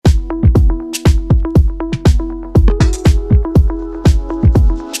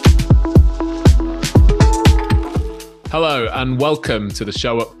Hello and welcome to the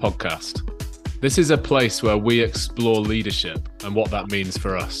Show Up podcast. This is a place where we explore leadership and what that means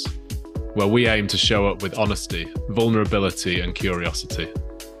for us, where we aim to show up with honesty, vulnerability and curiosity.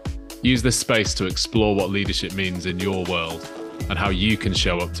 Use this space to explore what leadership means in your world and how you can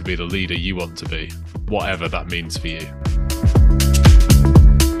show up to be the leader you want to be, whatever that means for you.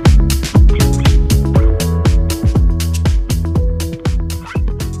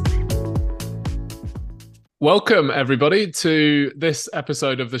 Welcome, everybody, to this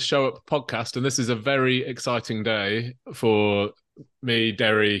episode of the Show Up podcast. And this is a very exciting day for me,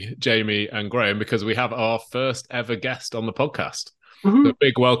 Derry, Jamie, and Graham, because we have our first ever guest on the podcast. So a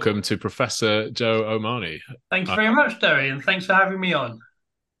big welcome to Professor Joe Omani. Thank you very much, Derry, and thanks for having me on.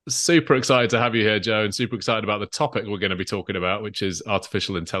 Super excited to have you here, Joe, and super excited about the topic we're going to be talking about, which is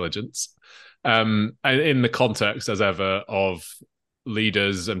artificial intelligence. And in the context, as ever, of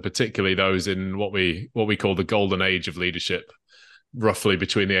leaders, and particularly those in what we call the golden age of leadership, roughly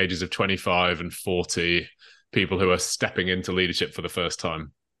between the ages of 25 and 40, people who are stepping into leadership for the first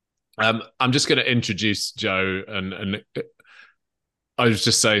time. I'm just going to introduce Joe, and I was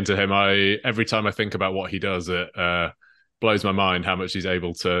just saying to him, every time I think about what he does, it blows my mind how much he's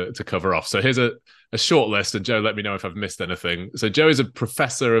able to cover off. So here's a short list, and Joe, let me know if I've missed anything. So Joe is a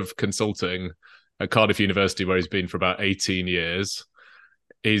professor of consulting at Cardiff University, where he's been for about 18 years.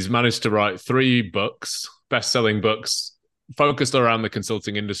 He's managed to write 3 books, best-selling books, focused around the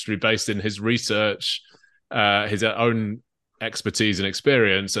consulting industry, based in his research, his own expertise and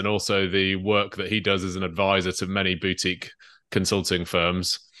experience, and also the work that he does as an advisor to many boutique consulting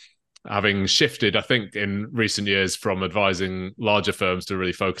firms, having shifted, I think, in recent years from advising larger firms to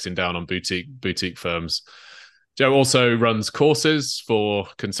really focusing down on boutique firms. Joe also runs courses for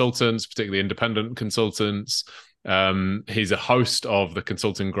consultants, particularly independent consultants. He's a host of the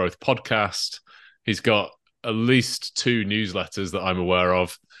Consulting Growth podcast. He's got at least 2 newsletters that I'm aware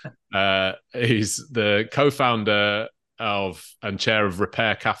of. He's the co-founder of and chair of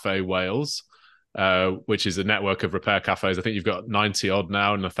Repair Cafe Wales, which is a network of repair cafes. I think you've got 90 odd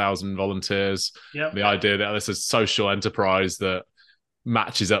now and 1,000 volunteers. Yep. The idea that this is a social enterprise that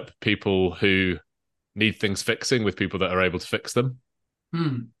matches up people who need things fixing with people that are able to fix them.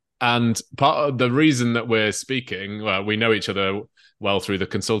 And part of the reason that we're speaking, well, we know each other well through the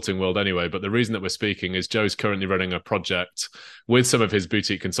consulting world anyway, but the reason that we're speaking is Joe's currently running a project with some of his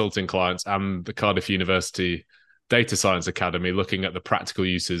boutique consulting clients and the Cardiff University Data Science Academy, looking at the practical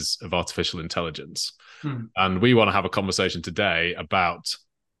uses of artificial intelligence. And we want to have a conversation today about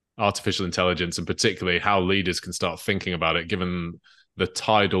artificial intelligence, and particularly how leaders can start thinking about it, given the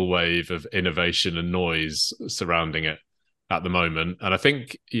tidal wave of innovation and noise surrounding it at the moment. And I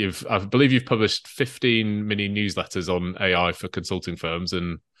think I believe you've published 15 mini newsletters on AI for consulting firms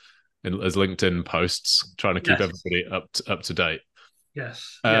and as LinkedIn posts, trying to keep everybody up to date.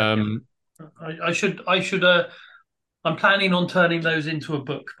 Yes. I'm planning on turning those into a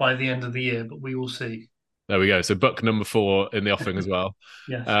book by the end of the year, but we will see. There we go. So book number 4 in the offing as well.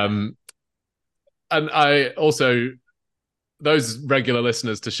 Yes. And I also, those regular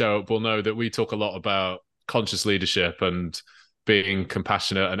listeners to Show Up will know that we talk a lot about conscious leadership and being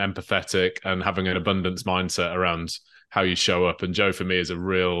compassionate and empathetic and having an abundance mindset around how you show up. And Joe, for me, is a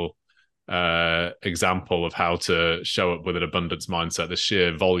real example of how to show up with an abundance mindset. The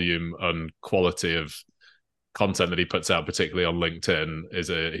sheer volume and quality of content that he puts out, particularly on LinkedIn,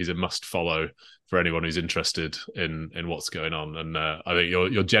 he's a must follow for anyone who's interested in what's going on. And I think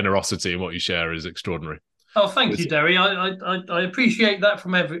your generosity in what you share is extraordinary. Oh, thank you, Derry. I appreciate that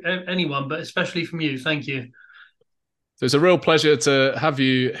from anyone, but especially from you. Thank you. So it's a real pleasure to have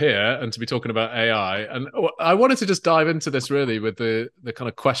you here and to be talking about AI. And I wanted to just dive into this really with the kind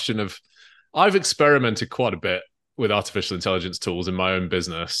of question of, I've experimented quite a bit with artificial intelligence tools in my own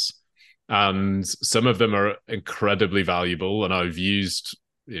business, and some of them are incredibly valuable. And I've used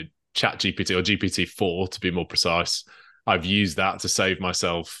ChatGPT, or GPT-4 to be more precise. I've used that to save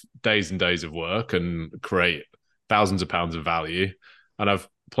myself days and days of work and create thousands of pounds of value. And I've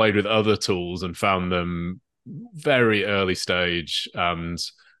played with other tools and found them very early stage and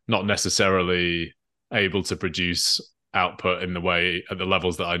not necessarily able to produce output in the way at the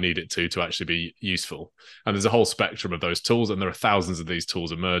levels that I need it to actually be useful. And there's a whole spectrum of those tools, and there are thousands of these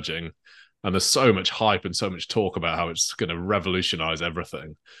tools emerging. And there's so much hype and so much talk about how it's going to revolutionize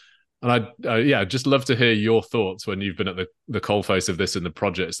everything. And I'd just love to hear your thoughts when you've been at the coalface of this and the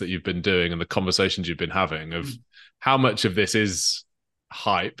projects that you've been doing and the conversations you've been having, of how much of this is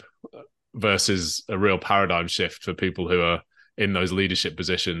hype versus a real paradigm shift for people who are in those leadership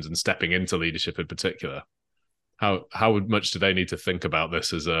positions and stepping into leadership in particular. How much do they need to think about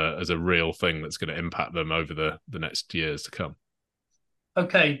this as a real thing that's going to impact them over the next years to come?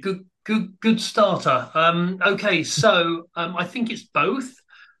 Okay, good starter. Okay, so I think it's both.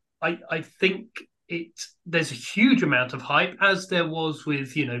 I think there's a huge amount of hype, as there was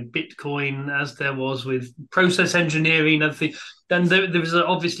with Bitcoin, as there was with process engineering and everything. Then there was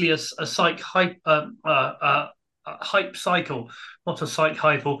obviously a hype cycle, not a psych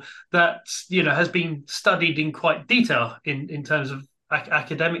hype, that has been studied in quite detail in terms of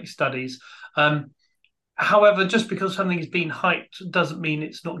academic studies. However, just because something is being hyped doesn't mean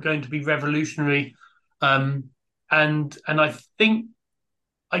it's not going to be revolutionary. And I think,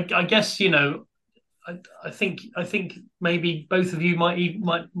 I guess, I think maybe both of you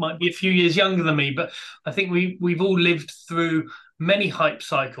might be a few years younger than me, but I think we've all lived through many hype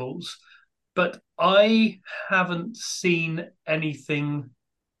cycles, but I haven't seen anything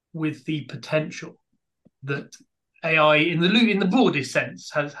with the potential that AI in the broadest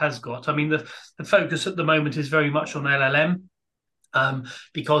sense has got. I mean, the focus at the moment is very much on LLM,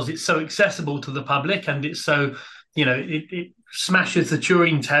 because it's so accessible to the public, and it's so it smashes the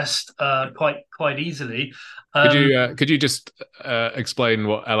Turing test quite easily. Could you just explain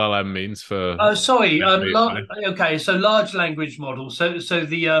what LLM means for? Oh, sorry. Okay, so large language model. So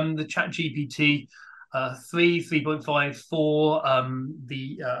the Chat GPT 3.5, 4,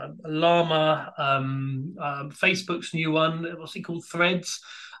 the Llama, Facebook's new one. What's it called? Threads.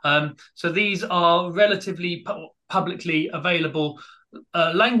 So these are relatively publicly available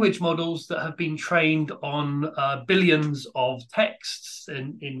language models that have been trained on billions of texts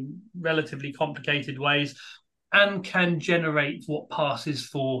in relatively complicated ways, and can generate what passes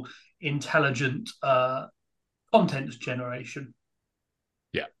for intelligent content generation.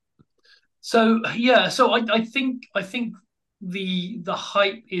 Yeah. So I think the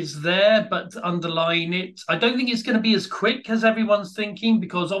hype is there, but underlying it, I don't think it's going to be as quick as everyone's thinking,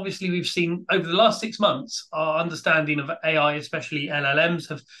 because obviously we've seen over the last 6 months our understanding of AI, especially LLMs,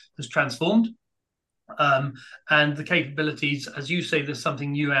 has transformed. And the capabilities, as you say, there's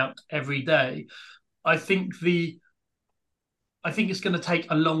something new out every day. I think it's going to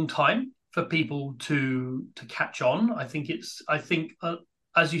take a long time for people to catch on. I think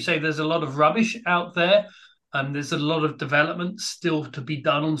as you say, there's a lot of rubbish out there. There's a lot of development still to be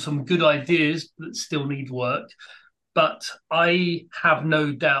done on some good ideas that still need work. But I have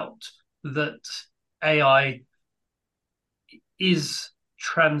no doubt that AI is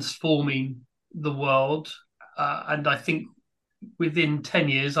transforming the world. And I think within 10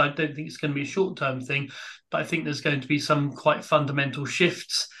 years, I don't think it's going to be a short-term thing, but I think there's going to be some quite fundamental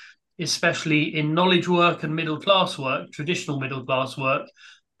shifts, especially in knowledge work and middle-class work, traditional middle-class work,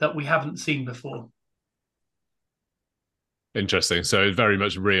 that we haven't seen before. Interesting. So very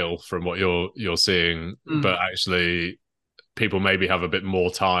much real from what you're seeing, but actually people maybe have a bit more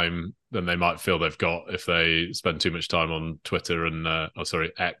time than they might feel they've got if they spend too much time on Twitter and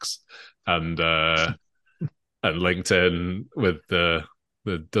X and LinkedIn with the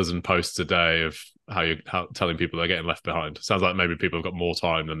dozen posts a day of how telling people they're getting left behind. Sounds like maybe people have got more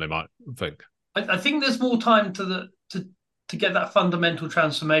time than they might think. I think there's more time to get that fundamental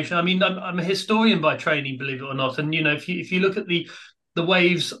transformation. I mean, I'm a historian by training, believe it or not, and if you look at the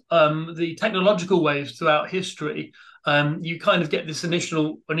waves, the technological waves throughout history, you kind of get this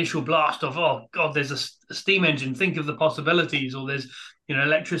initial blast of, oh God, there's a steam engine, think of the possibilities, or there's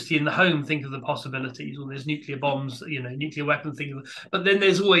electricity in the home, think of the possibilities, or there's nuclear bombs, nuclear weapons, think of it. But then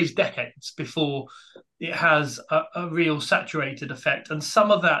there's always decades before it has a real saturated effect, and some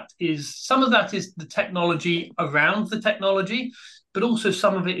of that is the technology around the technology, but also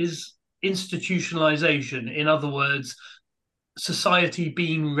some of it is institutionalization. In other words, society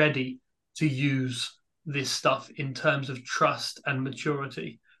being ready to use this stuff in terms of trust and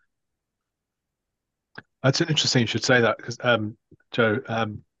maturity. That's interesting you should say that, because Joe,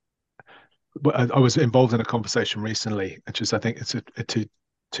 I was involved in a conversation recently, which is, I think it's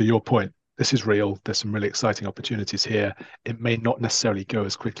to your point, this is real. There's some really exciting opportunities here. It may not necessarily go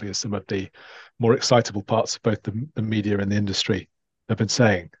as quickly as some of the more excitable parts of both the media and the industry have been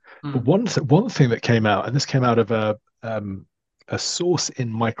saying. But one thing that came out, and this came out of a source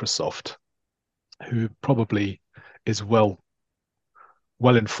in Microsoft, who probably is well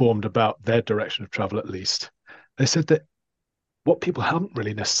informed about their direction of travel, at least. They said that what people haven't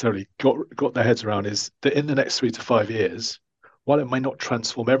really necessarily got their heads around is that in the next 3 to 5 years, while it may not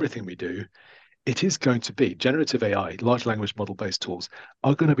transform everything we do, it is going to be generative AI, large language model based tools,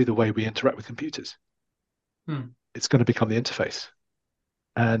 are going to be the way we interact with computers. It's going to become the interface.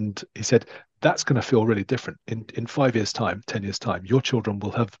 And he said, that's going to feel really different. In 5 years' time, 10 years' time, your children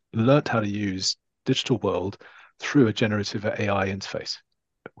will have learnt how to use digital world through a generative AI interface,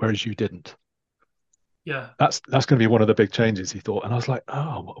 whereas you didn't. Yeah. That's going to be one of the big changes, he thought. And I was like,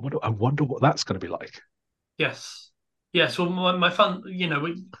 oh, I wonder what that's going to be like. Yes. Yes. Well, my fun,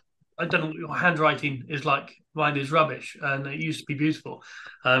 I don't know what your handwriting is like. Mine is rubbish, and it used to be beautiful.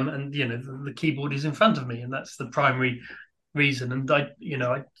 And the keyboard is in front of me, and that's the primary reason. And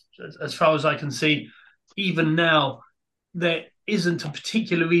as far as I can see, even now, there isn't a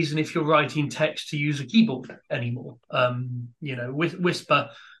particular reason if you're writing text to use a keyboard anymore. Whisper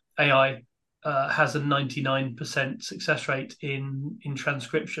AI has a 99% success rate in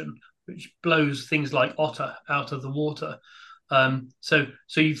transcription, which blows things like Otter out of the water. So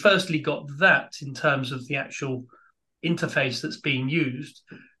you firstly got that in terms of the actual interface that's being used,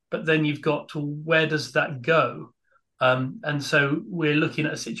 but then you've got to where does that go? And so we're looking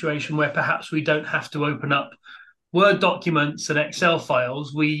at a situation where perhaps we don't have to open up Word documents and Excel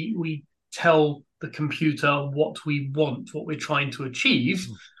files. We tell the computer what we want, what we're trying to achieve,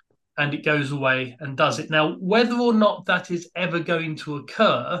 and it goes away and does it. Now, whether or not that is ever going to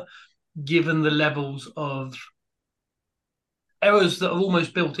occur, given the levels of errors that are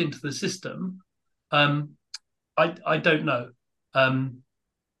almost built into the system, I don't know.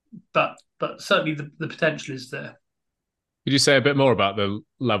 But certainly the potential is there. Could you say a bit more about the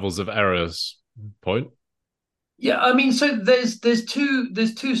levels of errors point? Yeah, I mean, so there's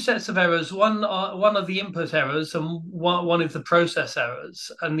two sets of errors. One are the input errors, and one is the process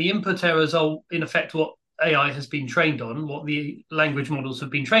errors. And the input errors are in effect what AI has been trained on, what the language models have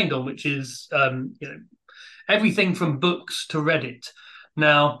been trained on, which is everything from books to Reddit.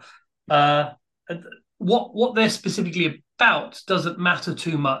 Now, what they're specifically about doesn't matter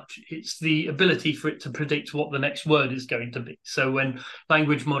too much. It's the ability for it to predict what the next word is going to be. So when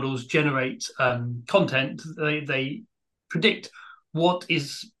language models generate content, they predict what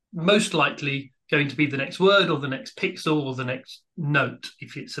is most likely going to be the next word or the next pixel or the next note,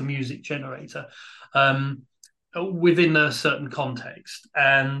 if it's a music generator, within a certain context.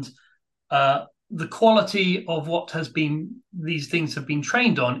 And the quality of what these things have been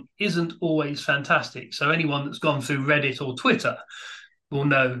trained on isn't always fantastic. So anyone that's gone through Reddit or Twitter will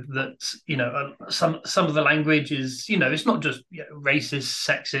know that some of the language is it's not just racist,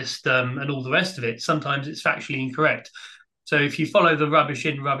 sexist, and all the rest of it. Sometimes it's factually incorrect. So if you follow the rubbish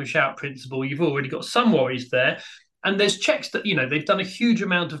in, rubbish out principle, you've already got some worries there. And there's checks that they've done a huge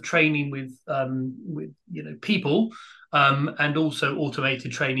amount of training with people. And also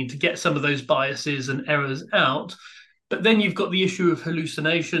automated training to get some of those biases and errors out. But then you've got the issue of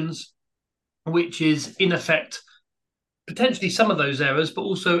hallucinations, which is in effect potentially some of those errors, but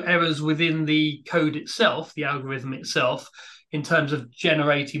also errors within the code itself, the algorithm itself, in terms of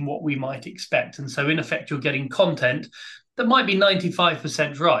generating what we might expect. And so in effect, you're getting content that might be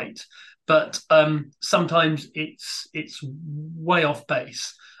 95% right, but sometimes it's way off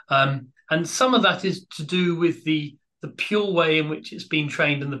base. And some of that is to do with the pure way in which it's been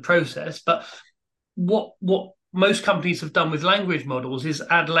trained in the process. But what most companies have done with language models is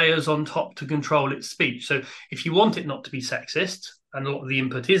add layers on top to control its speech. So if you want it not to be sexist, and a lot of the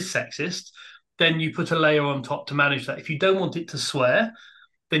input is sexist, then you put a layer on top to manage that. If you don't want it to swear,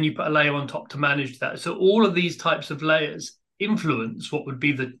 then you put a layer on top to manage that. So all of these types of layers influence what would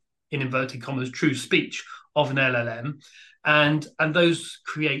be the, in inverted commas, true speech of an LLM. And those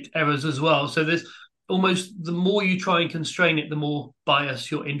create errors as well. So there's almost, the more you try and constrain it, the more bias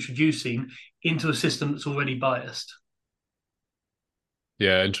you're introducing into a system that's already biased.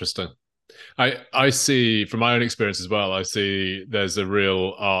 Yeah, interesting. I see from my own experience as well, I see there's a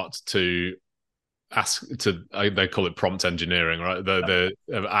real art to they call it prompt engineering, right? The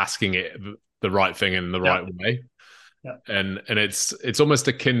asking it the right thing in the right way. Yeah. And it's almost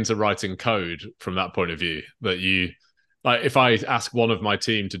akin to writing code from that point of view, that you, like, if I ask one of my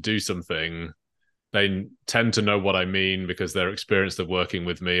team to do something, they tend to know what I mean because they're experienced of working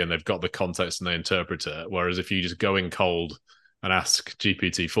with me and they've got the context and they interpret it. Whereas if you just go in cold and ask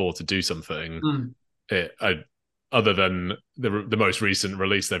GPT-4 to do something, other than the most recent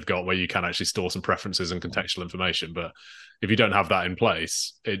release they've got where you can actually store some preferences and contextual information. But if you don't have that in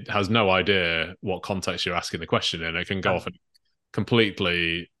place, it has no idea what context you're asking the question in. It can go off in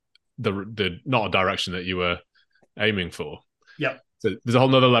completely the not a direction that you were aiming for. Yeah. So there's a whole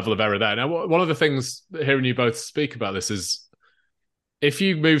nother level of error there. Now, one of the things, hearing you both speak about this, is if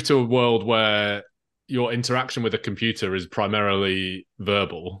you move to a world where your interaction with a computer is primarily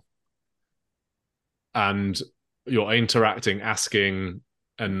verbal and you're interacting, asking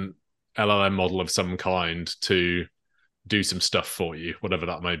an LLM model of some kind to do some stuff for you, whatever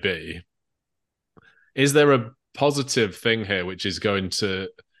that may be, is there a positive thing here which is going to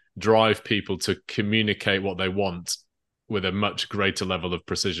drive people to communicate what they want with a much greater level of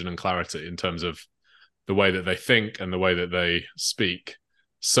precision and clarity in terms of the way that they think and the way that they speak,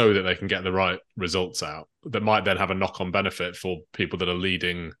 so that they can get the right results out that might then have a knock-on benefit for people that are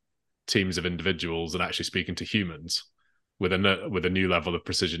leading teams of individuals and actually speaking to humans with a new level of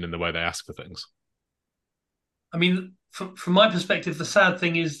precision in the way they ask for things. I mean, from my perspective, the sad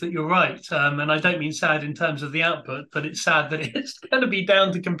thing is that you're right. And I don't mean sad in terms of the output, but it's sad that it's going to be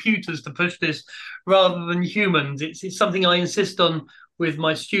down to computers to push this rather than humans. It's something I insist on with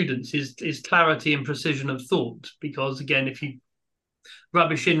my students is clarity and precision of thought. Because again, if you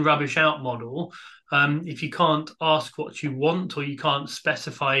rubbish in, rubbish out model, if you can't ask what you want or you can't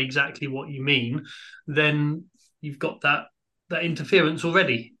specify exactly what you mean, then you've got that interference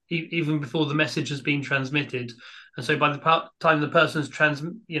already, even before the message has been transmitted. And so by the time the person's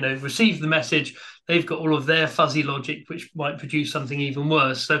received the message, they've got all of their fuzzy logic, which might produce something even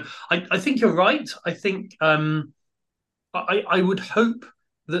worse. So I think you're right. I think I would hope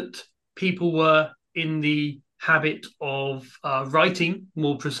that people were in the habit of writing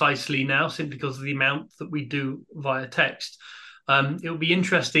more precisely now, simply because of the amount that we do via text. It will be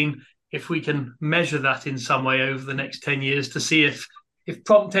interesting if we can measure that in some way over the next 10 years to see if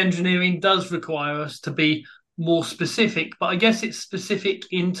prompt engineering does require us to be more specific. But I guess it's specific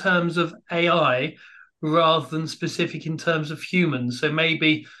in terms of AI rather than specific in terms of humans. So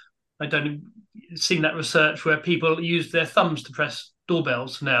maybe, I don't know, seen that research where people use their thumbs to press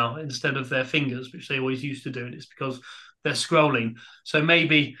doorbells now instead of their fingers, which they always used to do, and it's because they're scrolling. So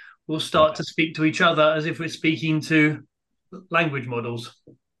maybe we'll start to speak to each other as if we're speaking to language models.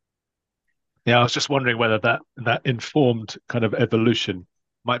 Yeah, I was just wondering whether that informed kind of evolution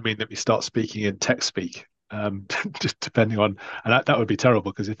might mean that we start speaking in text speak, just depending on, and that would be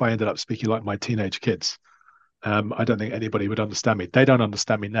terrible, because if I ended up speaking like my teenage kids, I don't think anybody would understand me. They don't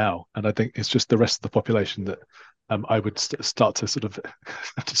understand me now, and I think it's just the rest of the population that I would start to sort of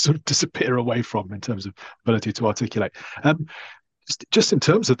disappear away from in terms of ability to articulate. Just in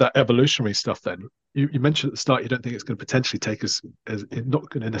terms of that evolutionary stuff, then you mentioned at the start you don't think it's going to potentially take us as not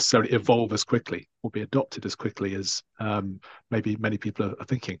going to necessarily evolve as quickly or be adopted as quickly as maybe many people are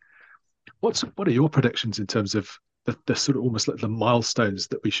thinking. What are your predictions in terms of the sort of almost like the milestones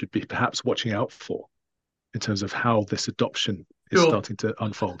that we should be perhaps watching out for in terms of how this adoption is starting to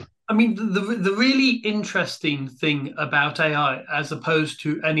unfold? I mean, the really interesting thing about AI, as opposed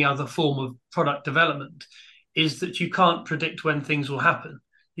to any other form of product development, is that you can't predict when things will happen.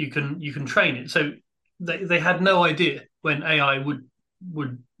 You can train it. So they had no idea when AI would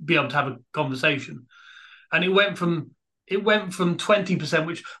be able to have a conversation, and it went from 20%,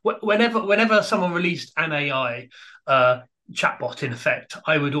 which whenever someone released an AI chatbot, in effect,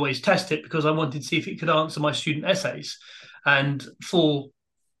 I would always test it because I wanted to see if it could answer my student essays. And for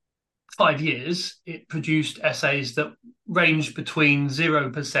 5 years, it produced essays that ranged between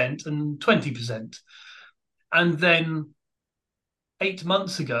 0% and 20%. And then 8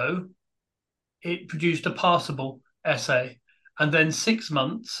 months ago, it produced a passable essay. And then 6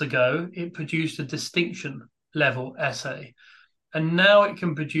 months ago, it produced a distinction level essay. And now it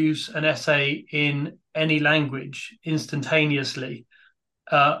can produce an essay in any language instantaneously,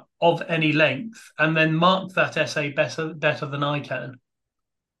 of any length, and then mark that essay better than I can.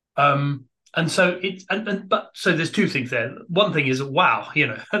 And so so there's two things there. One thing is, wow,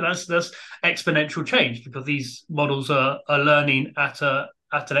 that's exponential change, because these models are learning at an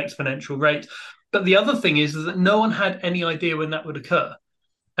exponential rate. But the other thing is that no one had any idea when that would occur.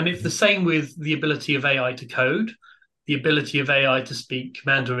 And it's the same with the ability of AI to code, the ability of AI to speak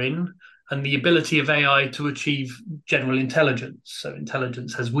Mandarin, and the ability of AI to achieve general intelligence, so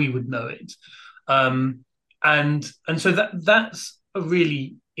intelligence as we would know it. And so that's a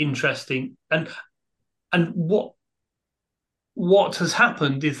really interesting, and what has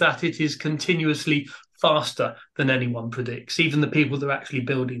happened is that it is continuously faster than anyone predicts, even the people that are actually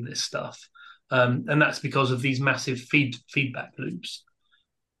building this stuff. And that's because of these massive feedback loops.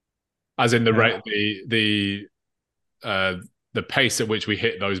 As in the rate, the pace at which we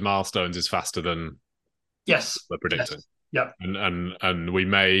hit those milestones is faster than we're predicting. Yes. Yeah, and we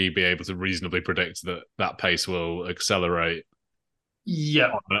may be able to reasonably predict that pace will accelerate.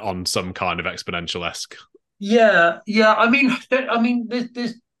 Yeah, on some kind of exponential-esque. Yeah. I mean,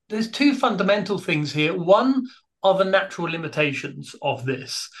 there's two fundamental things here. One are the natural limitations of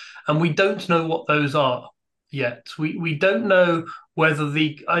this, and we don't know what those are yet. We don't know whether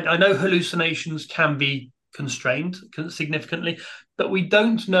I know hallucinations can be constrained significantly, but we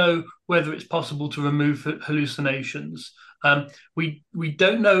don't know whether it's possible to remove hallucinations. We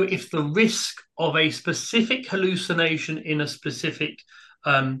don't know if the risk of a specific hallucination in a specific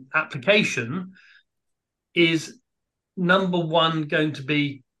application is, number one, going to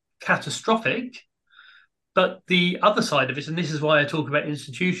be catastrophic. But the other side of it, and this is why I talk about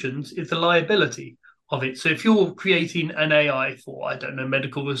institutions, is the liability of it. So if you're creating an AI for, I don't know,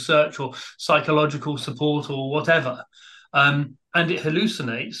 medical research or psychological support or whatever, and it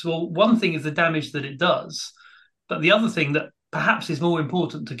hallucinates, well, one thing is the damage that it does. But the other thing that perhaps is more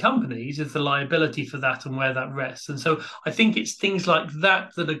important to companies is the liability for that and where that rests. And so I think it's things like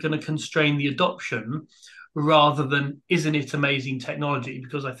that that are going to constrain the adoption, rather than isn't it amazing technology,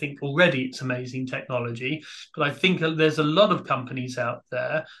 because I think already it's amazing technology. But I think there's a lot of companies out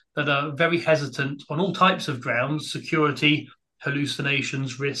there that are very hesitant on all types of grounds: security,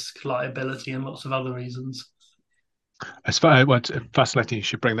 hallucinations, risk, liability, and lots of other reasons. It's fascinating you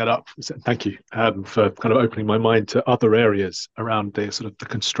should bring that up. Thank you for kind of opening my mind to other areas around the sort of the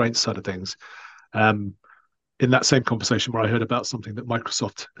constraint side of things. In that same conversation where I heard about something that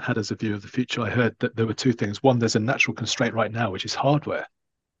Microsoft had as a view of the future, I heard that there were two things. One, there's a natural constraint right now, which is hardware,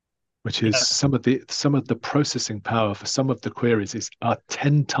 which is some of the processing power for some of the queries are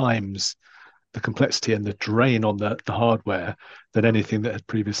 10 times the complexity and the drain on the hardware than anything that had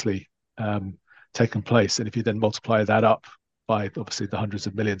previously taken place. And if you then multiply that up by obviously the hundreds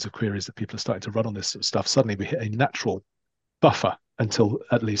of millions of queries that people are starting to run on this sort of stuff, suddenly we hit a natural buffer until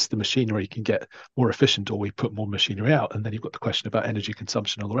at least the machinery can get more efficient, or we put more machinery out. And then you've got the question about energy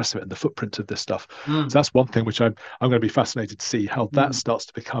consumption and all the rest of it and the footprint of this stuff. So that's one thing which I'm going to be fascinated to see how that starts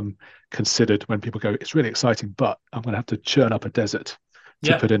to become considered when people go, it's really exciting, but I'm going to have to churn up a desert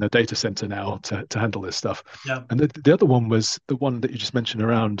to put in a data center now to handle this stuff. And the other one was the one that you just mentioned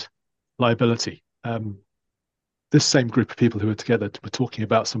around liability. This same group of people who were together were talking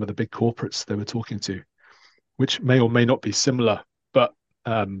about some of the big corporates they were talking to, which may or may not be similar, but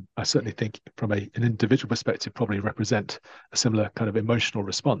I certainly think from an individual perspective probably represent a similar kind of emotional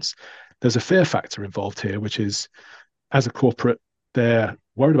response. There's a fear factor involved here, which is, as a corporate, they're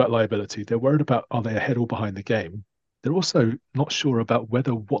worried about liability. They're worried about, are they ahead or behind the game? They're also not sure about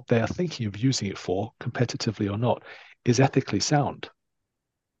whether what they are thinking of using it for, competitively or not, is ethically sound.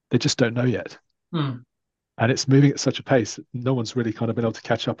 They just don't know yet. And it's moving at such a pace that no one's really kind of been able to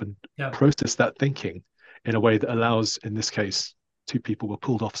catch up and process that thinking in a way that allows, in this case, two people were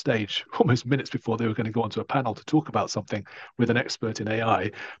pulled off stage almost minutes before they were going to go onto a panel to talk about something with an expert in AI,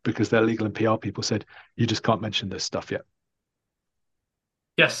 because their legal and PR people said, you just can't mention this stuff yet.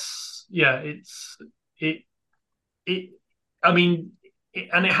 Yes. Yeah. I mean,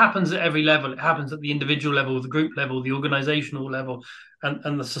 and it happens at every level. It happens at the individual level, the group level, the organizational level,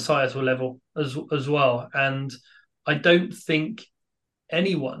 and the societal level as well. And I don't think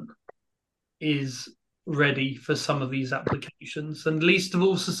anyone is ready for some of these applications, and least of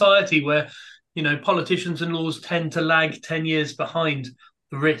all society, where, you know, politicians and laws tend to lag 10 years behind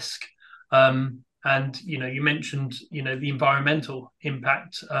the risk. And, you know, you mentioned, you know, the environmental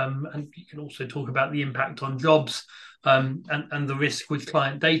impact, and you can also talk about the impact on jobs, and the risk with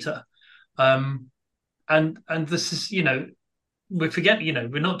client data. And this is, you know, we forget, you know,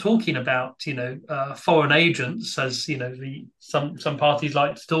 we're not talking about, you know, foreign agents, as, you know, some parties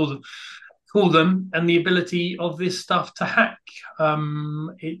like to call them, and the ability of this stuff to hack.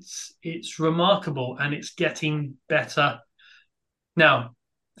 It's remarkable, and it's getting better. Now,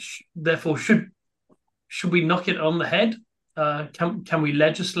 therefore, should we knock it on the head? Can we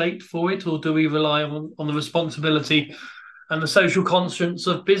legislate for it, or do we rely on the responsibility and the social conscience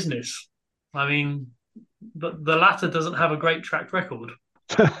of business? I mean, the latter doesn't have a great track record.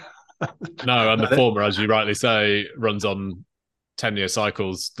 No, and the former, as you rightly say, runs on 10-year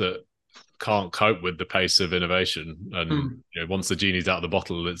cycles that can't cope with the pace of innovation. And you know, once the genie's out of the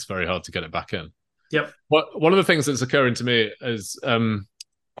bottle, it's very hard to get it back in. Yep. One of the things that's occurring to me is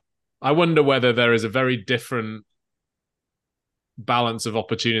I wonder whether there is a very different balance of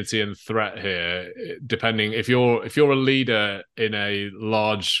opportunity and threat here, depending if you're a leader in a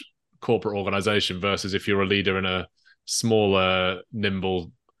large corporate organization versus if you're a leader in a smaller,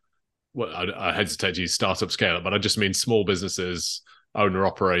 nimble, well, I hesitate to use startup scale up, but I just mean small businesses, owner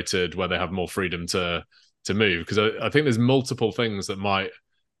operated, where they have more freedom to move. Because I think there's multiple things that might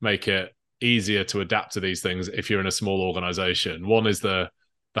make it easier to adapt to these things if you're in a small organization. One is the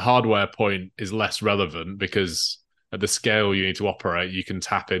hardware point is less relevant, because at the scale you need to operate, you can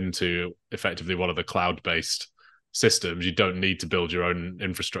tap into effectively one of the cloud-based systems. You don't need to build your own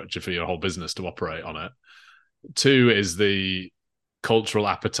infrastructure for your whole business to operate on it. Two is the cultural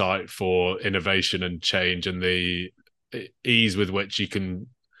appetite for innovation and change, and the ease with which you can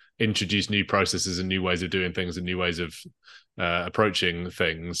introduce new processes and new ways of doing things and new ways of approaching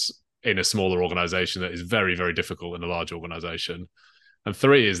things in a smaller organization that is very, very difficult in a large organization. And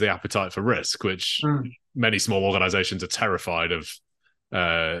 3 is the appetite for risk, which many small organizations are terrified of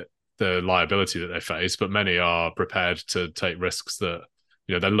the liability that they face, but many are prepared to take risks that,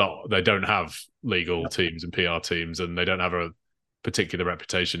 they don't have legal teams and PR teams, and they don't have a particular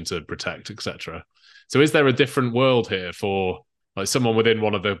reputation to protect, etc. So is there a different world here for like someone within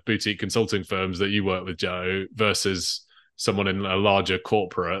one of the boutique consulting firms that you work with, Joe, versus someone in a larger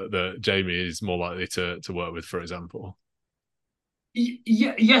corporate that Jamie is more likely to work with, for example?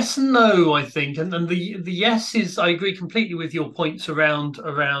 Yes and no, I think, and the yes is I agree completely with your points around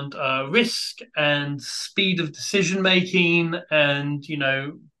risk and speed of decision making, and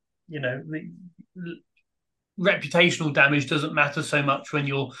the reputational damage doesn't matter so much when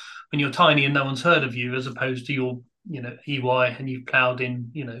you're tiny and no one's heard of you, as opposed to your EY and you've ploughed in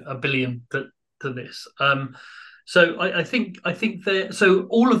 $1 billion to this. So I think that so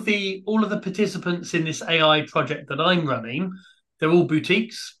all of the participants in this AI project that I'm running, they're all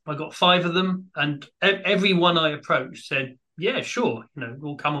boutiques. I got 5 of them, and every one I approached said, "Yeah, sure,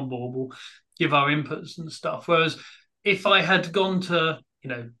 we'll come on board. We'll give our inputs and stuff." Whereas if I had gone to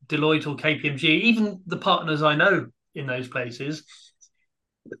Deloitte or KPMG, even the partners I know in those places,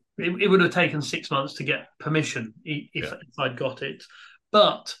 it would have taken 6 months to get permission if I'd got it.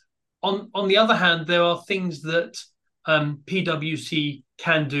 But on the other hand, there are things that PwC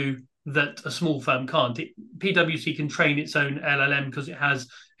can do that a small firm can't. PwC can train its own LLM because it has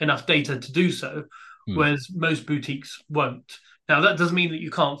enough data to do so, whereas most boutiques won't. Now, that doesn't mean that you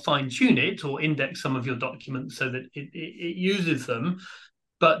can't fine-tune it or index some of your documents so that it uses them,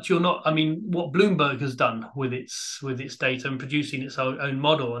 but you're not. I mean, what Bloomberg has done with its data and producing its own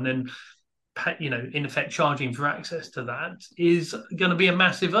model, and then in effect charging for access to that, is going to be a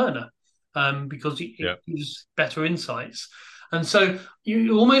massive earner because it gives better insights. And so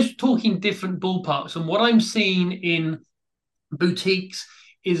you're almost talking different ballparks. And what I'm seeing in boutiques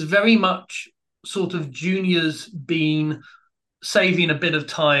is very much sort of juniors saving a bit of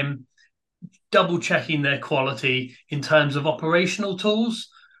time, double checking their quality in terms of operational tools.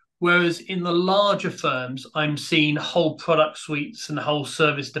 Whereas in the larger firms, I'm seeing whole product suites and whole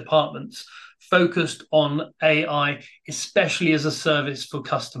service departments focused on AI, especially as a service for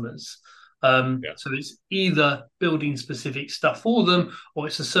customers. So it's either building specific stuff for them, or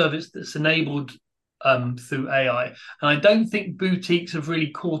it's a service that's enabled through AI. And I don't think boutiques have really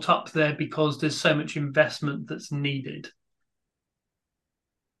caught up there because there's so much investment that's needed.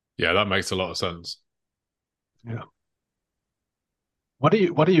 Yeah, that makes a lot of sense. Yeah. What do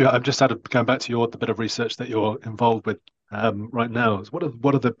you? I'm just going back to the bit of research that you're involved with right now. What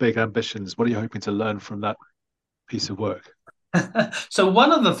are the big ambitions? What are you hoping to learn from that piece of work? So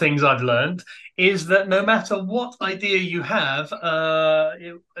one of the things I've learned is that no matter what idea you have,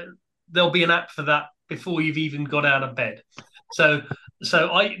 there'll be an app for that before you've even got out of bed. So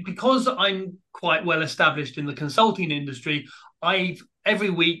because I'm quite well established in the consulting industry, every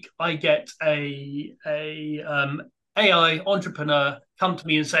week I get a AI entrepreneur come to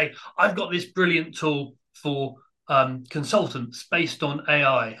me and say, "I've got this brilliant tool for consultants based on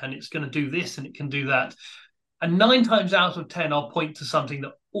AI, and it's going to do this and it can do that." And 9 times out of 10, I'll point to something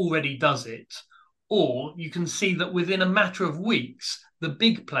that already does it. Or you can see that within a matter of weeks, the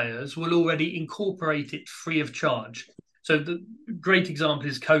big players will already incorporate it free of charge. So the great example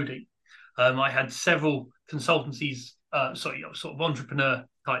is coding. I had several consultancies, sort of entrepreneur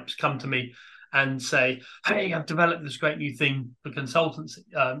types come to me and say, "Hey, I've developed this great new thing for consultants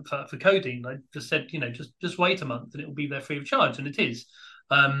for coding." I just said, just wait a month and it will be there free of charge. And it is.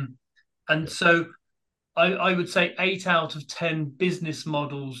 So I would say 8 out of 10 business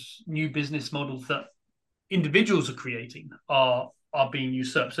models, new business models that individuals are creating are being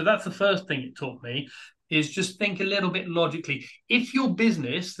usurped. So that's the first thing it taught me, is just think a little bit logically. If your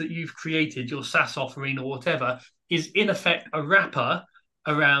business that you've created, your SaaS offering or whatever, is in effect a wrapper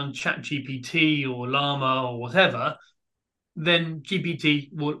around ChatGPT or Llama or whatever, then GPT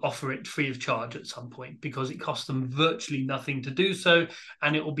will offer it free of charge at some point because it costs them virtually nothing to do so,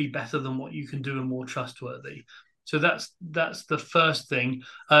 and it will be better than what you can do and more trustworthy. So that's the first thing.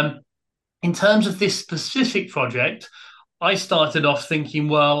 In terms of this specific project, I started off thinking,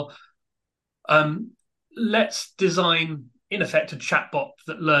 well, let's design, in effect, a chatbot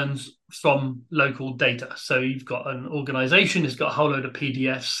that learns from local data. So you've got an organization, it's got a whole load of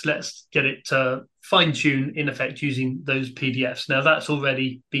PDFs. Let's get it to fine-tune, in effect, using those PDFs. Now, that's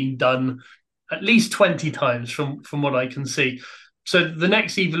already been done at least 20 times from what I can see. So the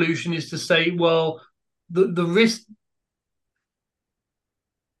next evolution is to say, well, the risk...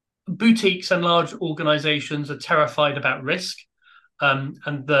 Boutiques and large organizations are terrified about risk and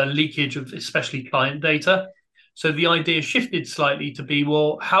the leakage of especially client data. So the idea shifted slightly to be,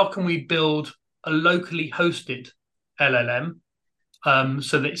 well, how can we build a locally hosted LLM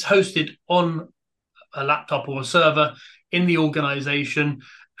so that it's hosted on a laptop or a server in the organization.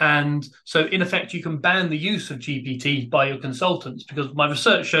 And so in effect, you can ban the use of GPT by your consultants, because my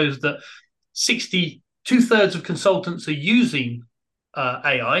research shows that 2/3 of consultants are using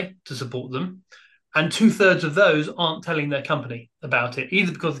AI to support them. And 2/3 of those aren't telling their company about it,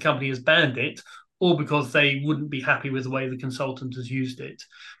 either because the company has banned it or because they wouldn't be happy with the way the consultant has used it.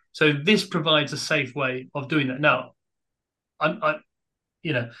 So this provides a safe way of doing that. Now,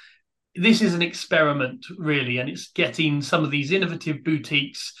 this is an experiment, really, and it's getting some of these innovative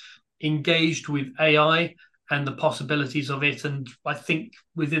boutiques engaged with AI and the possibilities of it. And I think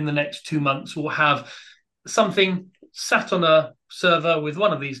within the next 2 months, we'll have something sat on a server with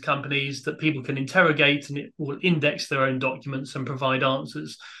one of these companies that people can interrogate, and it will index their own documents and provide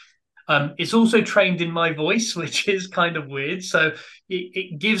answers. It's also trained in my voice, which is kind of weird. So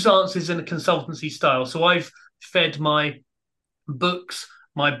it gives answers in a consultancy style. So I've fed my books,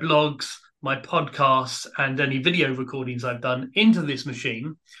 my blogs, my podcasts, and any video recordings I've done into this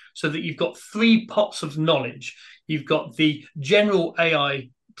machine, so that you've got 3 pots of knowledge. You've got the general AI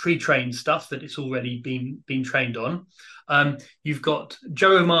pre-trained stuff that it's already been trained on. You've got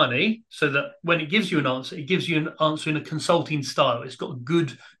Joe Romani, so that when it gives you an answer, it gives you an answer in a consulting style. It's got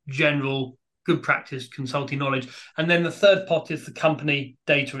good general, good practice consulting knowledge. And then the third pot is the company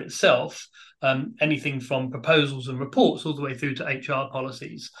data itself, anything from proposals and reports all the way through to HR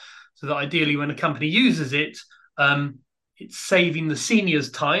policies. So that ideally when a company uses it, it's saving the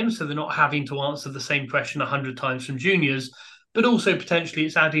seniors time, so they're not having to answer the same question 100 times from juniors, but also potentially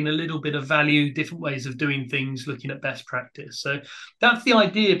it's adding a little bit of value, different ways of doing things, looking at best practice. So that's the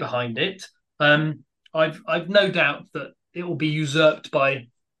idea behind it. I've no doubt that it will be usurped by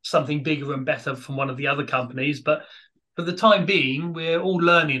something bigger and better from one of the other companies, but for the time being, we're all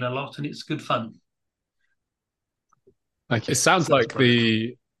learning a lot, and it's good fun. Thank you. It sounds like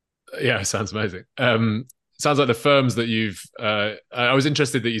it sounds amazing. Sounds like the firms that you've. I was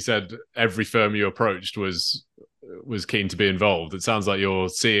interested that you said every firm you approached was keen to be involved. It sounds like you're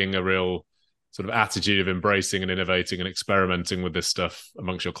seeing a real sort of attitude of embracing and innovating and experimenting with this stuff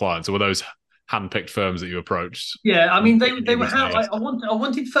amongst your clients. Or were those hand-picked firms that you approached? Yeah, I mean, they were. I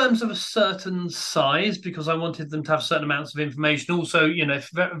wanted firms of a certain size because I wanted them to have certain amounts of information. Also,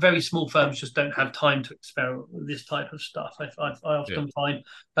 very small firms just don't have time to experiment with this type of stuff. I often find.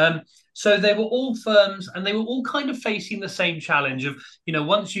 So they were all firms, and they were all kind of facing the same challenge of,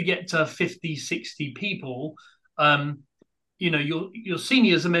 once you get to 50, 60 people, your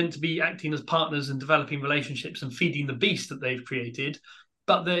seniors are meant to be acting as partners and developing relationships and feeding the beast that they've created.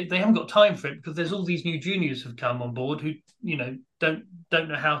 But they haven't got time for it because there's all these new juniors who've come on board who, don't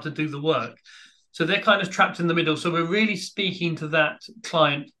know how to do the work. So they're kind of trapped in the middle. So we're really speaking to that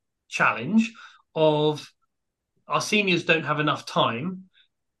client challenge of our seniors don't have enough time,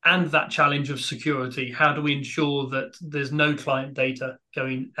 and that challenge of security. How do we ensure that there's no client data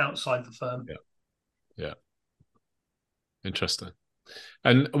going outside the firm? Yeah. Interesting.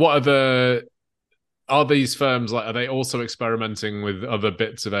 And what are these firms like? Are they also experimenting with other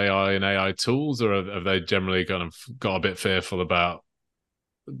bits of AI and AI tools, or have they generally kind of got a bit fearful about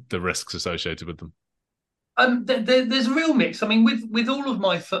the risks associated with them? There's a real mix. I mean, with all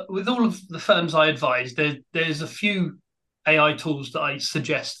of the firms I advise, there's a few AI tools that I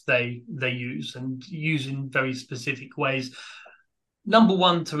suggest they use and use in very specific ways. Number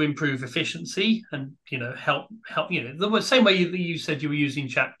one, to improve efficiency and help the same way you said you were using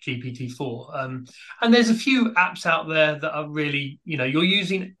ChatGPT-4. And there's a few apps out there that are really, you're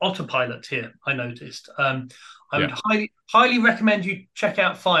using Autopilot here, I noticed. I would highly recommend you check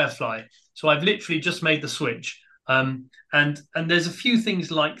out Firefly. So I've literally just made the switch, and there's a few things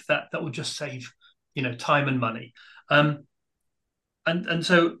like that will just save time and money, and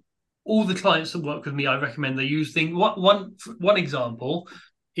so all the clients that work with me, I recommend they use things. One example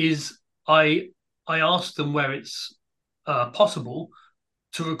is I ask them where it's possible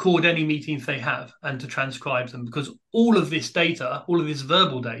to record any meetings they have and to transcribe them, because all of this data, all of this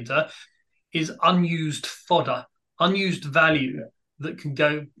verbal data, is unused fodder, unused value that can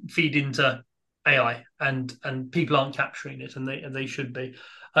go feed into AI, and people aren't capturing it, and they should be.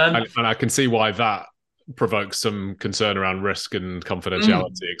 And I can see why that provokes some concern around risk and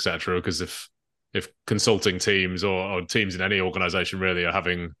confidentiality, etc. Because if consulting teams or teams in any organization really are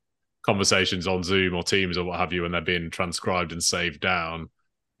having conversations on Zoom or Teams or what have you, and they're being transcribed and saved down,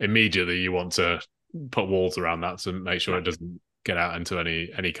 immediately you want to put walls around that to make sure it doesn't get out into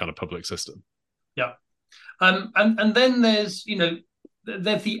any kind of public system. Yeah. And then there's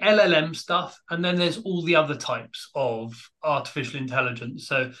there's the LLM stuff, and then there's all the other types of artificial intelligence.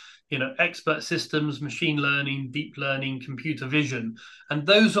 So, expert systems, machine learning, deep learning, computer vision. And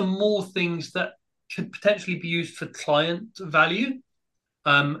those are more things that could potentially be used for client value,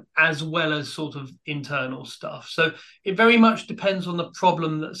 as well as sort of internal stuff. So it very much depends on the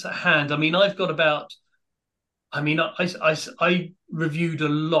problem that's at hand. I mean, I reviewed a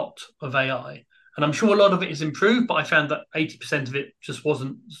lot of AI, and I'm sure a lot of it is improved, but I found that 80% of it just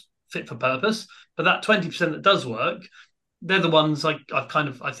wasn't fit for purpose. But that 20% that does work, they're the ones I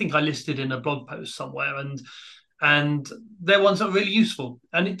think I listed in a blog post somewhere, and they're ones that are really useful.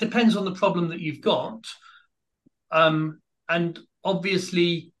 And it depends on the problem that you've got. And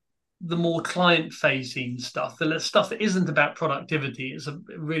obviously, the more client-facing stuff, the stuff that isn't about productivity, is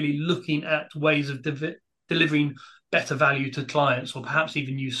really looking at ways of delivering better value to clients, or perhaps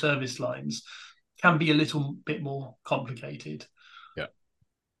even new service lines, can be a little bit more complicated. Yeah,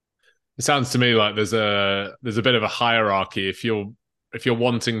 it sounds to me like there's a bit of a hierarchy. If you're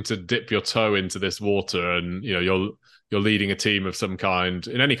wanting to dip your toe into this water, and you're leading a team of some kind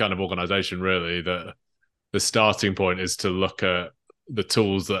in any kind of organization, really, that the starting point is to look at the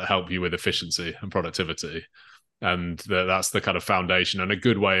tools that help you with efficiency and productivity, and that's the kind of foundation and a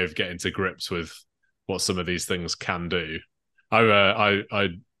good way of getting to grips with what some of these things can do.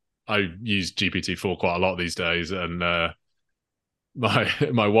 I use GPT-4 quite a lot these days, and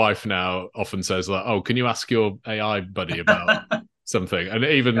my wife now often says, like, "Oh, can you ask your AI buddy about something?" And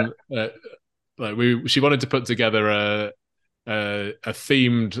even she wanted to put together a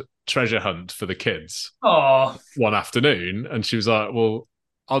themed treasure hunt for the kids one afternoon, and she was like, "Well,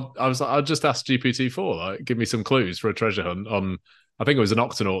 I'll just ask GPT-4, like, give me some clues for a treasure hunt on." I think it was an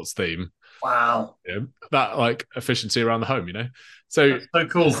Octonauts theme. Wow. That, like, efficiency around the home, So that's so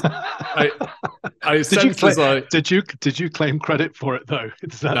cool. Did you claim credit for it though?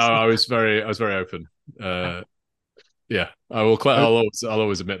 No, I was very open. Yeah, I will. I'll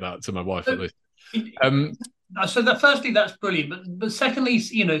always admit that to my wife, at least. So firstly, that's brilliant. But secondly,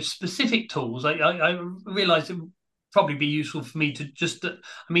 specific tools. I realise it would probably be useful for me to just. A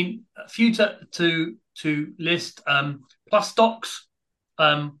few to list. PlusDocs,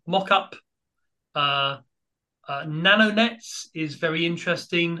 Mockup, NanoNets is very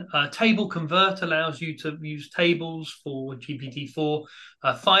interesting. Table Convert allows you to use tables for GPT-4.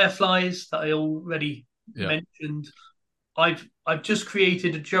 Fireflies that I already mentioned. I've just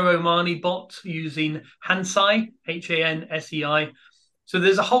created a Joe Omani bot using Hansei, HANSEI. So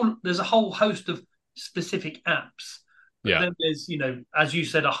there's a whole host of specific apps. But then there's, as you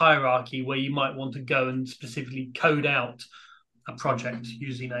said, a hierarchy where you might want to go and specifically code out a project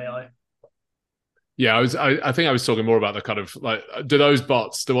using AI. Yeah, I think I was talking more about the kind of, like, do those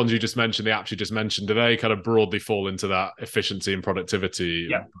bots, the ones you just mentioned, the apps you just mentioned, do they kind of broadly fall into that efficiency and productivity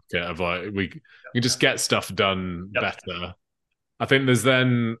bucket of, like, we can just get stuff done better? I think there's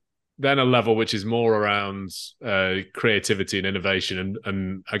then a level which is more around creativity and innovation,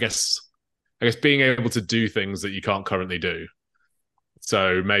 and I guess being able to do things that you can't currently do.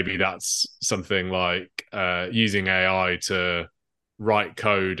 So maybe that's something like using AI to write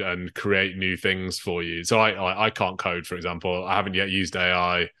code and create new things for you. So I can't code, for example. I haven't yet used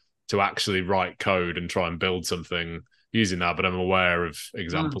AI to actually write code and try and build something using that, but I'm aware of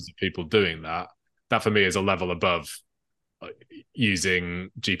examples of people doing that. That for me is a level above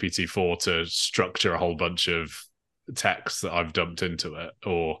using GPT-4 to structure a whole bunch of text that I've dumped into it,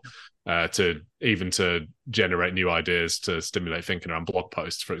 or to generate new ideas to stimulate thinking around blog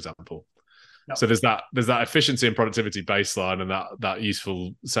posts, for example. Yep. So there's that efficiency and productivity baseline, and that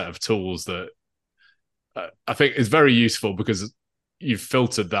useful set of tools that I think is very useful, because you've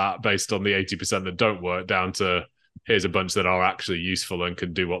filtered that based on the 80% that don't work down to here's a bunch that are actually useful and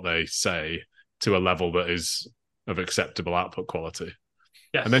can do what they say, to a level that is of acceptable output quality.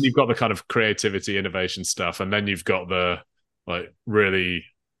 Yes. And then you've got the kind of creativity, innovation stuff, and then you've got the, like, really,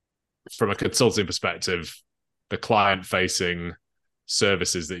 from a consulting perspective, the client-facing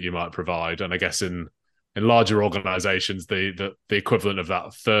services that you might provide. And I guess in larger organizations, the equivalent of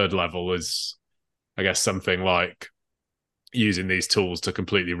that third level is, I guess, something like using these tools to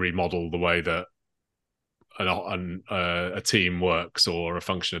completely remodel the way that a team works, or a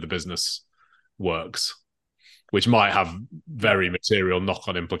function of the business works, which might have very material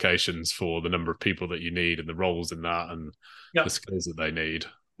knock-on implications for the number of people that you need and the roles in that, and the skills that they need.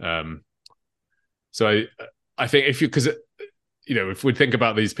 So I think if we think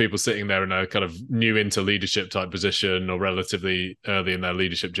about these people sitting there in a kind of new into leadership type position, or relatively early in their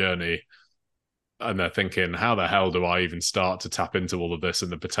leadership journey, and they're thinking, how the hell do I even start to tap into all of this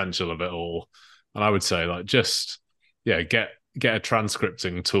and the potential of it all? And I would say, like, just get get a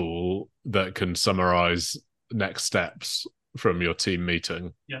transcripting tool that can summarize next steps from your team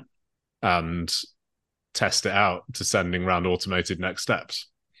meeting, and test it out to sending around automated next steps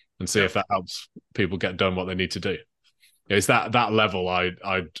and see if that helps people get done what they need to do. It's that level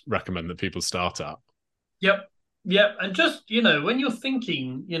I'd recommend that people start at. Yep. And just, when you're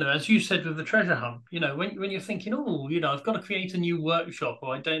thinking, as you said with the treasure hunt, when you're thinking, I've got to create a new workshop,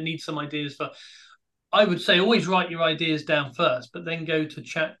 or I don't need some ideas for, I would say always write your ideas down first, but then go to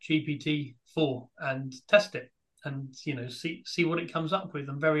Chat GPT-4 and test it and, see what it comes up with.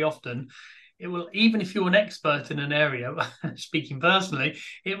 And very often it will, even if you're an expert in an area, speaking personally,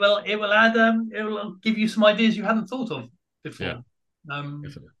 it will add, it will give you some ideas you hadn't thought of before.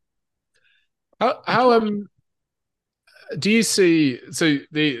 How do you see? So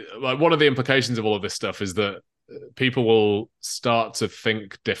one of the implications of all of this stuff is that people will start to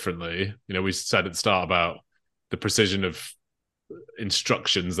think differently. We said at the start about the precision of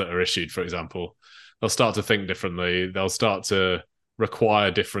instructions that are issued, for example. They'll start to think differently. They'll start to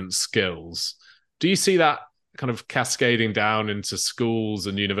require different skills. Do you see that kind of cascading down into schools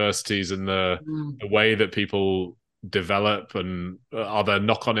and universities and the way that people develop, and are there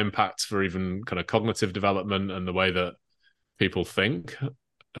knock-on impacts for even kind of cognitive development and the way that people think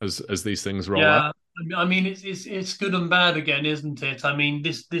as these things roll out? I mean, it's good and bad again, isn't it? I mean,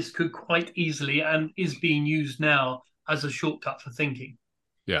 this could quite easily, and is being used now, as a shortcut for thinking.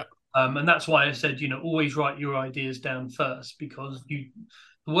 And that's why I said, always write your ideas down first, because the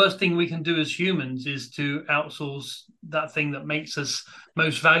worst thing we can do as humans is to outsource that thing that makes us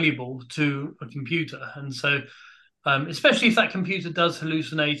most valuable to a computer. And so, especially if that computer does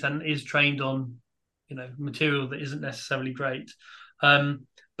hallucinate and is trained on, material that isn't necessarily great.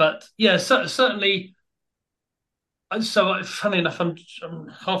 But yeah, certainly. So funny enough, I'm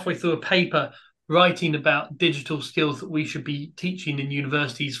halfway through a paper writing about digital skills that we should be teaching in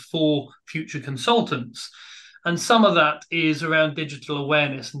universities for future consultants. And some of that is around digital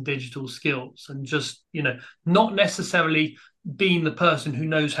awareness and digital skills, and just, not necessarily being the person who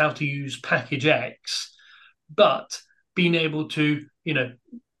knows how to use package X, but being able to,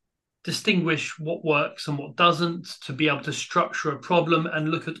 distinguish what works and what doesn't, to be able to structure a problem and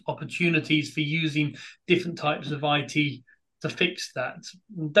look at opportunities for using different types of IT to fix that.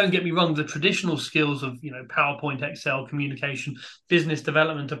 Don't get me wrong, the traditional skills of, PowerPoint, Excel, communication, business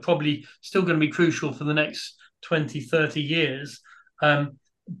development are probably still going to be crucial for the next 20, 30 years.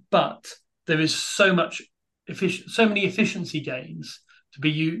 But there is so many efficiency gains to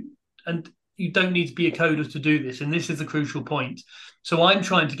be used, and you don't need to be a coder to do this. And this is the crucial point. So I'm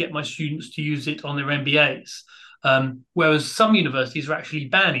trying to get my students to use it on their MBAs, whereas some universities are actually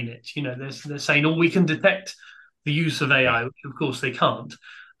banning it. They're saying, we can detect the use of AI, which of course they can't.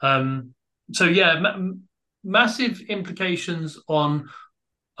 Massive implications on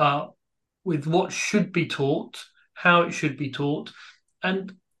with what should be taught, how it should be taught.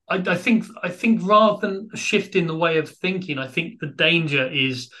 And I think rather than a shift in the way of thinking, I think the danger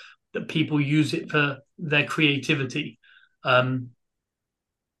is that people use it for their creativity.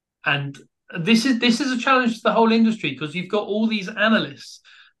 And this is a challenge to the whole industry, because you've got all these analysts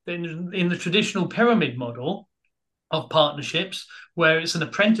in the traditional pyramid model of partnerships, where it's an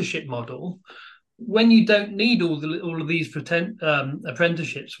apprenticeship model. When you don't need all of these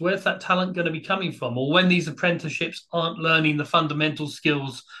apprenticeships, where's that talent going to be coming from? Or when these apprenticeships aren't learning the fundamental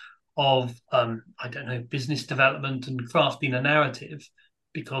skills of, business development and crafting a narrative,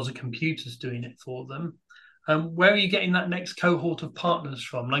 because a computer's doing it for them, where are you getting that next cohort of partners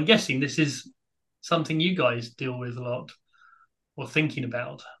from? And I'm guessing this is something you guys deal with a lot, or thinking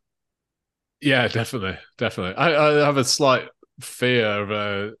about. Yeah, definitely. I have a slight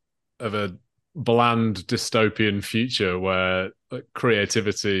fear of a bland dystopian future where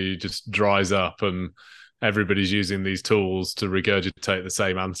creativity just dries up and everybody's using these tools to regurgitate the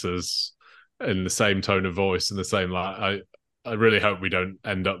same answers in the same tone of voice and the same I really hope we don't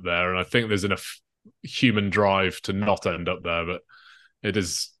end up there, and I think there's enough human drive to not end up there, but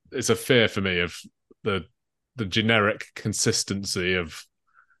it's a fear for me of the generic consistency of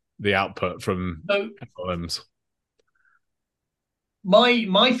the output from LLMs.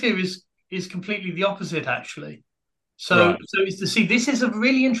 My fear is completely the opposite, actually. So it's to see, this is a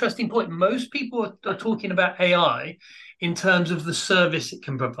really interesting point. Most people are talking about AI in terms of the service it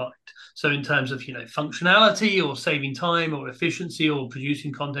can provide. So in terms of, functionality or saving time or efficiency or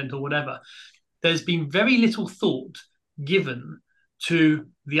producing content or whatever, there's been very little thought given to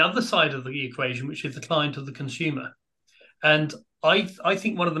the other side of the equation, which is the client or the consumer. And I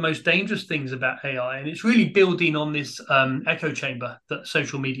think one of the most dangerous things about AI, and it's really building on this echo chamber that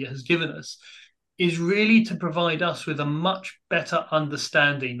social media has given us, is really to provide us with a much better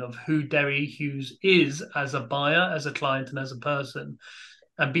understanding of who Derry Hughes is as a buyer, as a client, and as a person,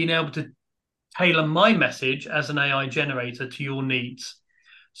 and being able to tailor my message as an AI generator to your needs.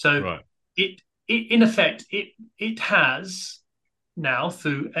 So Right. it in effect, it has now,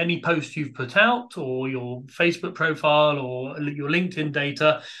 through any post you've put out or your Facebook profile or your LinkedIn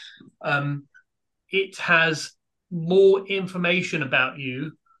data, it has more information about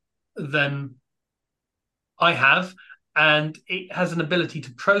you than I have, and it has an ability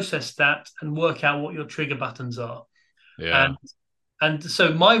to process that and work out what your trigger buttons are. Yeah. And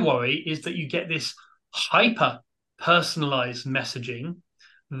so my worry is that you get this hyper personalized messaging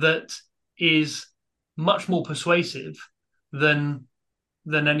that is much more persuasive than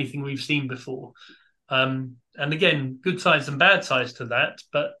anything we've seen before. And again, good sides and bad sides to that,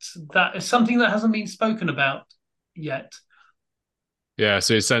 but that is something that hasn't been spoken about yet. Yeah.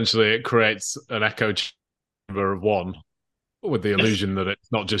 So essentially, it creates an echo chamber of one with the illusion that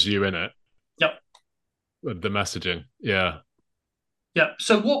it's not just you in it. Yep. With the messaging. Yeah. Yeah.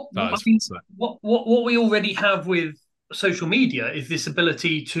 So what we already have with social media is this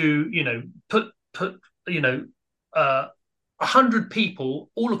ability to put 100 people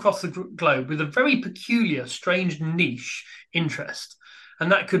all across the globe with a very peculiar, strange niche interest.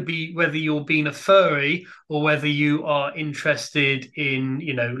 And that could be whether you're being a furry or whether you are interested in,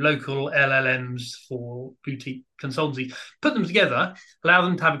 local LLMs for boutique consultancy. Put them together, allow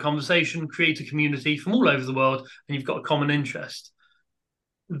them to have a conversation, create a community from all over the world, and you've got a common interest.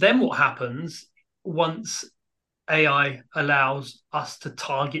 Then what happens once AI allows us to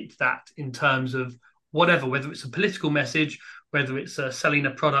target that in terms of whatever, whether it's a political message, whether it's selling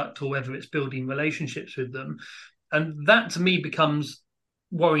a product, or whether it's building relationships with them. And that to me becomes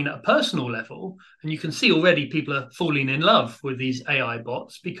worrying at a personal level. And you can see already people are falling in love with these AI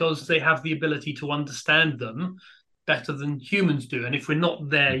bots because they have the ability to understand them better than humans do. And if we're not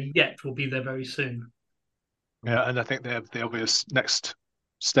there yet, we'll be there very soon. Yeah, and I think the obvious next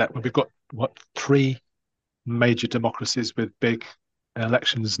step, we've got, 3 major democracies with big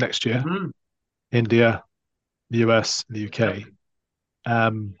elections next year. Mm-hmm. India, the US, the UK.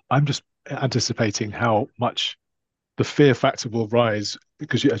 I'm just anticipating how much the fear factor will rise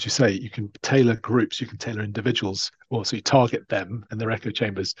because, as you say, you can tailor groups, you can tailor individuals, or so you target them and their echo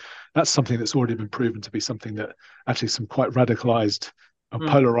chambers. That's something that's already been proven to be something that actually some quite radicalized and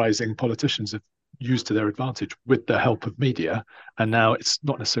polarizing politicians have used to their advantage with the help of media. And now it's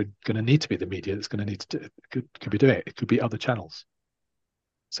not necessarily going to need to be the media that's going to need to do it. It could be doing it. It could be other channels.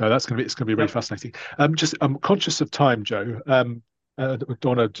 So it's going to be really fascinating. I'm conscious of time, Joe. Don't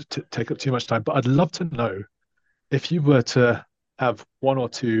want to take up too much time, but I'd love to know if you were to have 1 or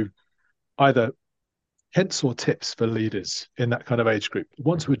 2 either hints or tips for leaders in that kind of age group,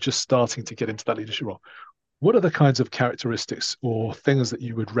 ones who are just starting to get into that leadership role. What are the kinds of characteristics or things that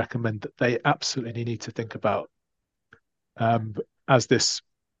you would recommend that they absolutely need to think about as this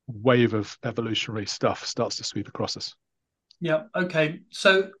wave of evolutionary stuff starts to sweep across us? Yeah. Okay.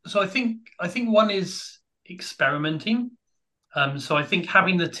 So I think one is experimenting. So I think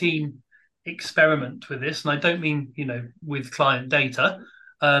having the team experiment with this, and I don't mean with client data,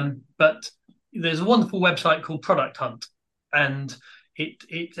 but there's a wonderful website called Product Hunt, and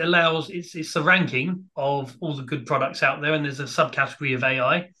it allows it's a ranking of all the good products out there, and there's a subcategory of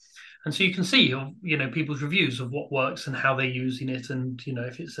AI, and so you can see people's reviews of what works and how they're using it, and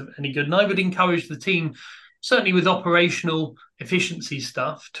if it's any good. And I would encourage the team, certainly with operational efficiency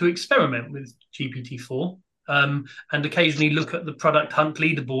stuff, to experiment with GPT-4 and occasionally look at the Product Hunt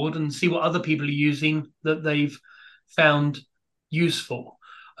leaderboard and see what other people are using that they've found useful.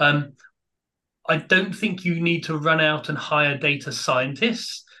 I don't think you need to run out and hire data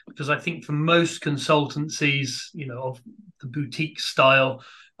scientists, because I think for most consultancies, of the boutique style,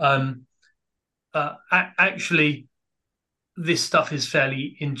 actually this stuff is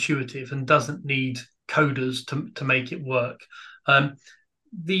fairly intuitive and doesn't need coders to make it work.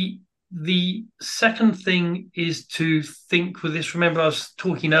 The second thing is to think with this. Remember, I was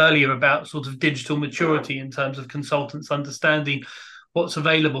talking earlier about sort of digital maturity in terms of consultants understanding what's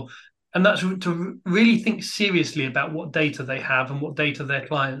available. And that's to really think seriously about what data they have and what data their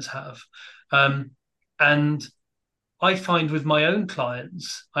clients have. And I find with my own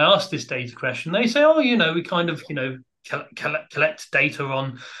clients, I ask this data question. They say, we kind of, collect data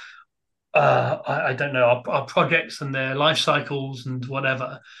on, I don't know, our projects and their life cycles and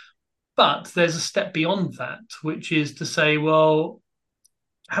whatever. But there's a step beyond that, which is to say, well,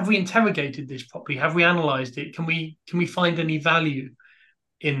 have we interrogated this properly? Have we analysed it? Can we find any value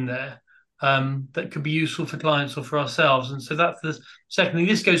in there? that could be useful for clients or for ourselves. And so that's the second thing.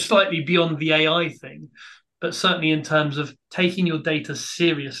 This goes slightly beyond the AI thing, but certainly in terms of taking your data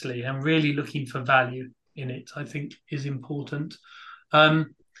seriously and really looking for value in it, I think is important.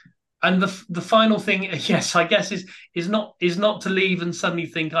 And the final thing, yes, I guess is not to leave and suddenly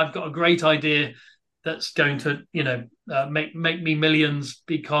think I've got a great idea that's going to make me millions,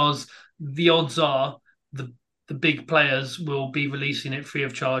 because the odds are the big players will be releasing it free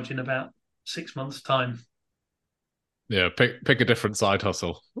of charge in about 6 months' time. Yeah, pick a different side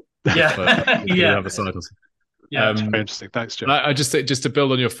hustle. Yeah, yeah, have a side hustle. Yeah, very interesting. Thanks, Joe. I just think, just to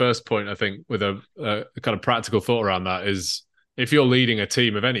build on your first point, I think with a kind of practical thought around that is, if you're leading a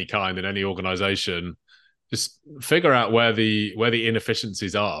team of any kind in any organization, just figure out where the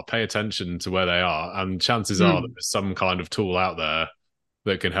inefficiencies are. Pay attention to where they are, and chances are that there's some kind of tool out there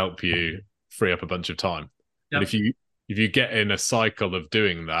that can help you free up a bunch of time. Yep. And if you get in a cycle of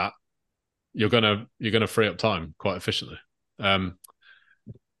doing that, you're gonna free up time quite efficiently. Joe,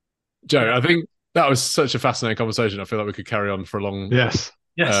 I think that was such a fascinating conversation. I feel like we could carry on for a long. Yes.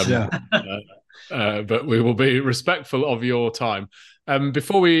 But we will be respectful of your time.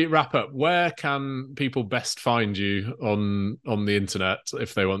 Before we wrap up, where can people best find you on the internet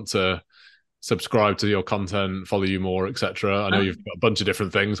if they want to subscribe to your content, follow you more, etc.? I know you've got a bunch of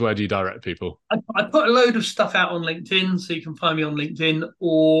different things. Where do you direct people? I put a load of stuff out on LinkedIn, so you can find me on LinkedIn,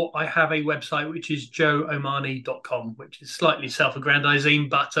 or I have a website which is joeomani.com, which is slightly self-aggrandizing,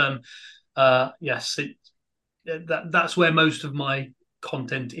 but yes, that's where most of my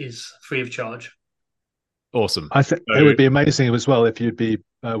content is free of charge. Awesome. I think it would be amazing as well if you'd be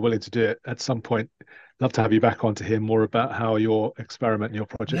willing to do it at some point. Love to have you back on to hear more about how your experiment and your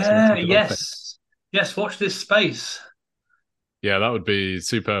projects are developing. Yes, watch this space. Yeah, that would be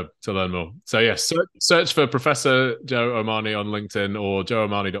superb to learn more. So yes, search for Professor Joe Omani on LinkedIn or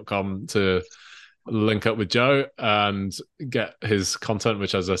joeomani.com to link up with Joe and get his content,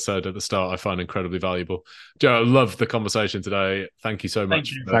 which, as I said at the start, I find incredibly valuable. Joe, I love the conversation today. Thank you so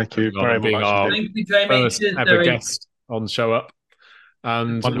much. Thank you very much. Being our first ever guest on Show Up.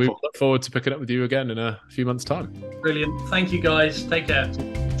 And we look forward to picking up with you again in a few months' time. Brilliant. Thank you, guys. Take care.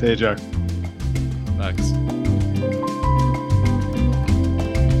 See you, Joe. Thanks.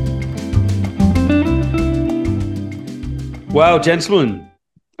 Well, gentlemen,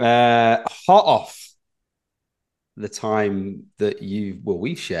 hot off the time that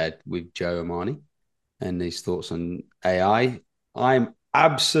we've shared with Joe Omani and his thoughts on AI. I'm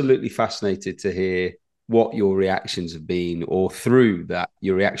absolutely fascinated to hear what your reactions have been, or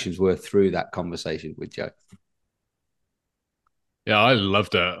your reactions were through that conversation with Joe. Yeah, I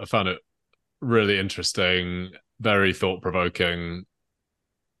loved it. I found it really interesting, very thought-provoking.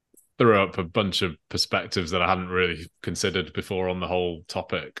 Threw up a bunch of perspectives that I hadn't really considered before on the whole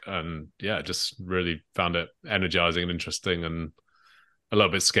topic. And yeah, just really found it energizing and interesting, and a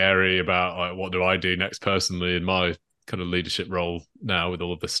little bit scary about like, what do I do next personally in my kind of leadership role now with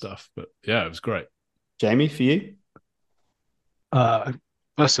all of this stuff. But yeah, it was great. Jamie, for you?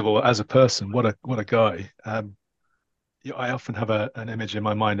 First of all, as a person, what a guy. I often have an image in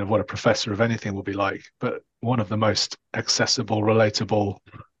my mind of what a professor of anything will be like, but one of the most accessible, relatable,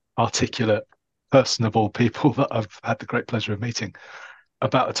 articulate, personable people that I've had the great pleasure of meeting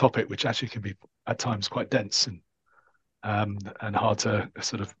about a topic which actually can be at times quite dense and hard to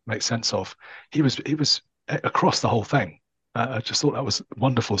sort of make sense of. He was across the whole thing. I just thought that was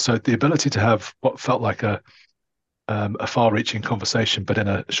wonderful. So the ability to have what felt like a far-reaching conversation, but in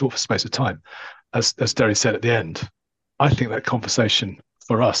a short space of time, as Derry said at the end, I think that conversation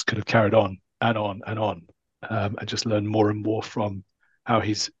for us could have carried on and on and on, and just learned more and more from how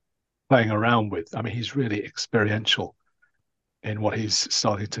he's playing around with. I mean, he's really experiential in what he's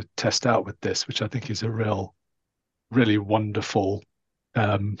starting to test out with this, which I think is a really wonderful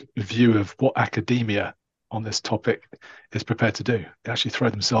view of what academia on this topic is prepared to do. They actually throw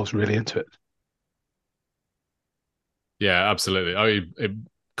themselves really into it. Yeah, absolutely. It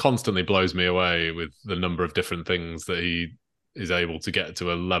constantly blows me away with the number of different things that he is able to get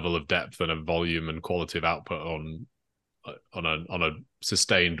to a level of depth and a volume and quality of output on a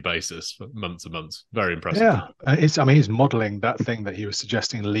sustained basis for months and months. Very impressive. Yeah, he's modeling that thing that he was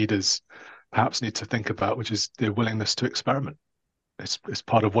suggesting leaders perhaps need to think about, which is the willingness to experiment. It's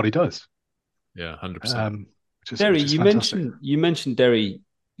part of what he does. Yeah, 100%. Derry, you mentioned Derry,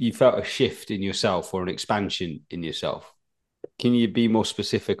 you felt a shift in yourself or an expansion in yourself. Can you be more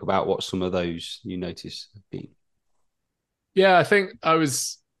specific about what some of those you noticed have been? Yeah, I think I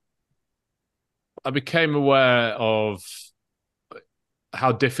became aware of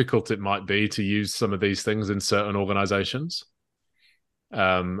how difficult it might be to use some of these things in certain organizations.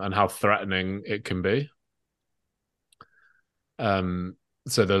 and how threatening it can be.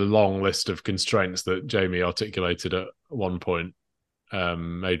 So the long list of constraints that Jamie articulated at one point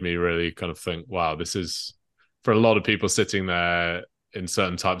made me really kind of think, wow, this is, for a lot of people sitting there in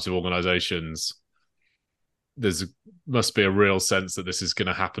certain types of organizations, must be a real sense that this is going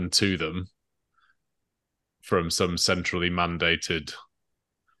to happen to them from some centrally mandated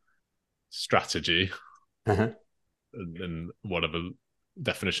strategy, and whatever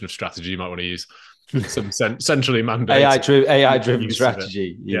definition of strategy you might want to use, some centrally mandated AI-driven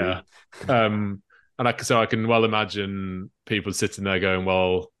strategy. Yeah. And I can well imagine people sitting there going,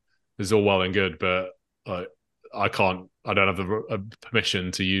 well, this is all well and good, but I don't have the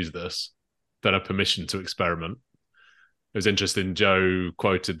permission to use this. Don't have permission to experiment. It was interesting. Joe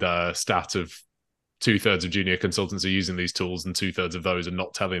quoted the stat of 2/3 of junior consultants are using these tools, and 2/3 of those are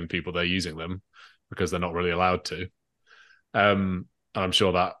not telling people they're using them because they're not really allowed to. And I'm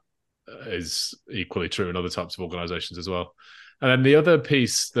sure that is equally true in other types of organizations as well. And then the other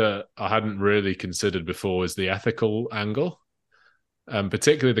piece that I hadn't really considered before is the ethical angle,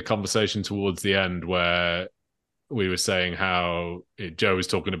 particularly the conversation towards the end where we were saying how Joe was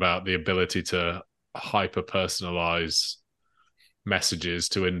talking about the ability to hyper-personalize messages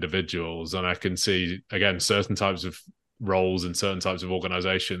to individuals. And I can see, again, certain types of roles in certain types of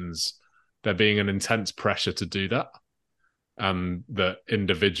organizations, there being an intense pressure to do that. And that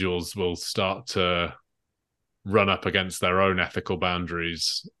individuals will start to run up against their own ethical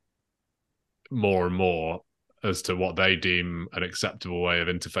boundaries more and more as to what they deem an acceptable way of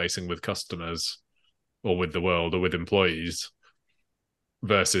interfacing with customers or with the world or with employees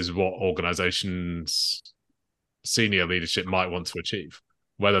versus what organizations' senior leadership might want to achieve,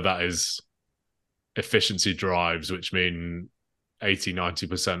 whether that is efficiency drives, which mean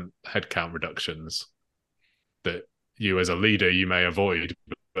 80-90% headcount reductions that you as a leader, you may avoid,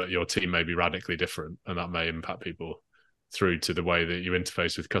 but your team may be radically different, and that may impact people through to the way that you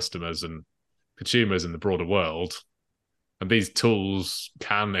interface with customers and consumers in the broader world. And these tools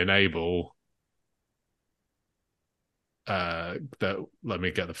can enable let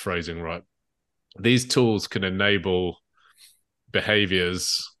me get the phrasing right. These tools can enable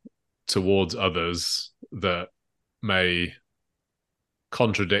behaviors towards others that may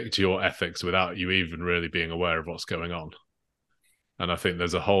contradict your ethics without you even really being aware of what's going on. And I think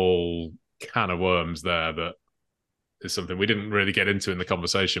there's a whole can of worms there that is something we didn't really get into in the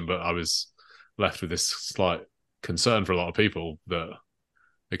conversation, but I was left with this slight concern for a lot of people that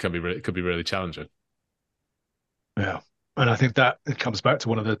it could be really challenging. Yeah. And I think that it comes back to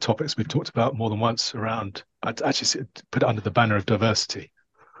one of the topics we've talked about more than once around, I'd actually put it under the banner of diversity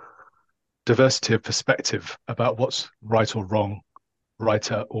of perspective about what's right or wrong,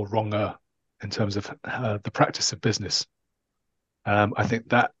 righter or wronger in terms of the practice of business. I think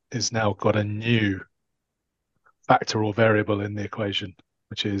that has now got a new factor or variable in the equation,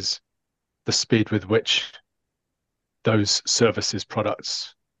 which is the speed with which those services,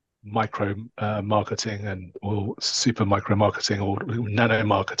 products, micro marketing or super micro marketing or nano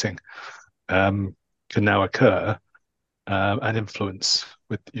marketing can now occur and influence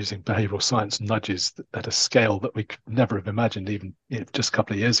with using behavioral science nudges at a scale that we could never have imagined even just a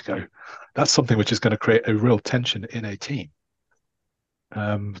couple of years ago. That's something which is going to create a real tension in a team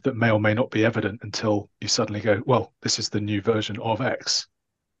that may or may not be evident until you suddenly go, well, this is the new version of X.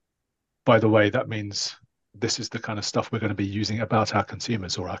 By the way, that means this is the kind of stuff we're going to be using about our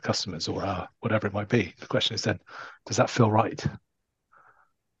consumers or our customers or our whatever it might be. The question is then, does that feel right?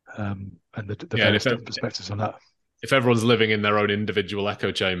 And the various different perspectives on that. If everyone's living in their own individual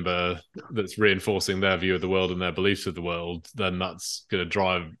echo chamber that's reinforcing their view of the world and their beliefs of the world, then that's going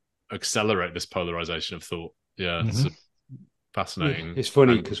to accelerate this polarization of thought. Yeah, it's fascinating. Yeah, it's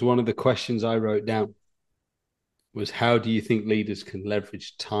funny because one of the questions I wrote down was, how do you think leaders can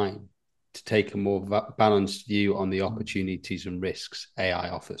leverage time to take a more balanced view on the opportunities and risks AI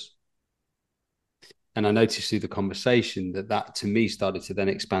offers? And I noticed through the conversation that to me started to then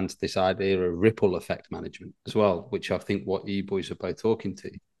expand to this idea of ripple effect management as well, which I think what you boys are both talking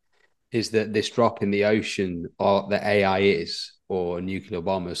to is that this drop in the ocean or that AI is, or a nuclear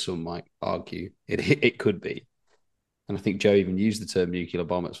bomb, as some might argue, it could be. And I think Joe even used the term nuclear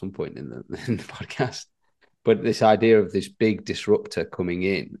bomb at some point in the podcast. But this idea of this big disruptor coming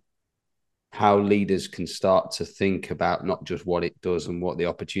in, how leaders can start to think about not just what it does and what the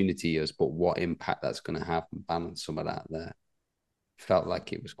opportunity is, but what impact that's going to have and balance some of that there. Felt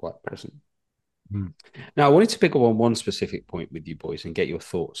like it was quite present. Now, I wanted to pick up on one specific point with you boys and get your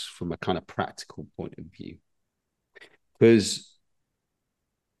thoughts from a kind of practical point of view. Because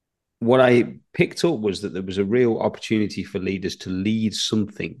what I picked up was that there was a real opportunity for leaders to lead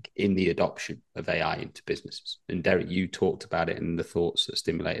something in the adoption of AI into businesses. And Derek, you talked about it and the thoughts that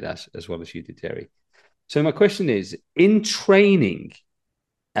stimulated us as well as you did, Jerry. So my question is, in training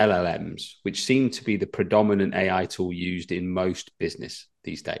LLMs, which seem to be the predominant AI tool used in most business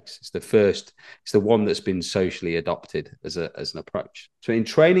these days, it's the one that's been socially adopted as an approach. So in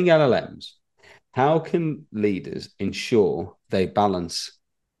training LLMs, how can leaders ensure they balance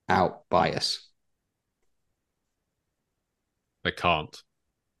out bias? They can't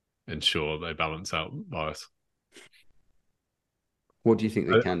ensure they balance out bias. What do you think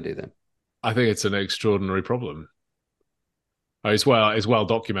they can do then? I think it's an extraordinary problem. It's well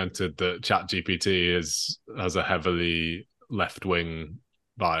documented that ChatGPT has a heavily left-wing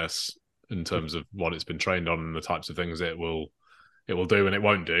bias in terms of what it's been trained on and the types of things it will do and it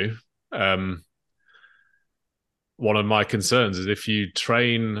won't do. One of my concerns is if you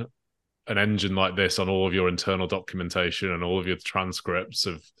train an engine like this on all of your internal documentation and all of your transcripts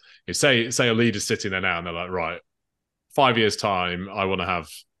of, say a leader's sitting there now and they're like, right, 5 years time, I want to have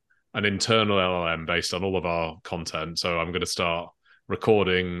an internal LLM based on all of our content. So I'm going to start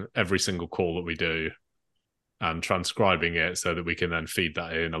recording every single call that we do and transcribing it so that we can then feed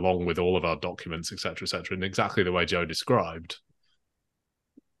that in along with all of our documents, et cetera, in exactly the way Joe described.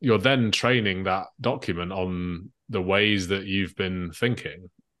 You're then training that document on the ways that you've been thinking.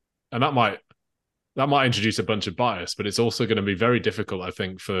 And that might introduce a bunch of bias, but it's also going to be very difficult, I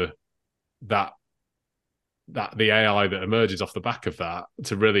think, for that the AI that emerges off the back of that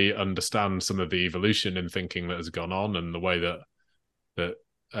to really understand some of the evolution in thinking that has gone on and the way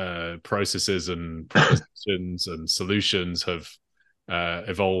that processes and propositions and solutions have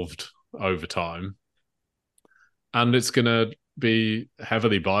evolved over time. And it's going to be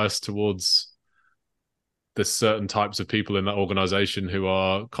heavily biased towards the certain types of people in that organization who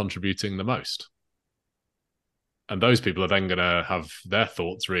are contributing the most. And those people are then going to have their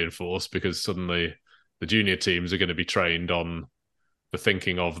thoughts reinforced because suddenly the junior teams are going to be trained on the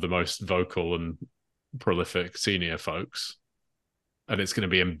thinking of the most vocal and prolific senior folks. And it's going to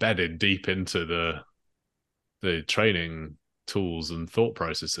be embedded deep into the training tools and thought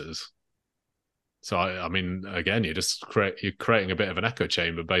processes. So, I mean, again, you're creating a bit of an echo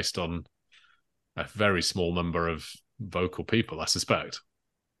chamber based on a very small number of vocal people, I suspect.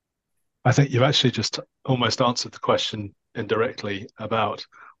 I think you've actually just almost answered the question indirectly about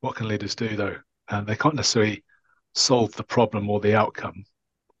what can leaders do, though. And they can't necessarily solve the problem or the outcome,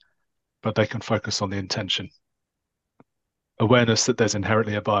 but they can focus on the intention. Awareness that there's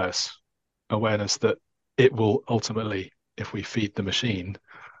inherently a bias, awareness that it will ultimately, if we feed the machine,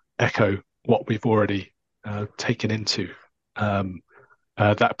 echo what we've already taken into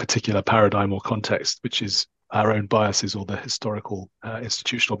that particular paradigm or context, which is our own biases or the historical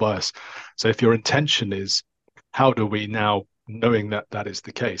institutional bias. So if your intention is, how do we now, knowing that that is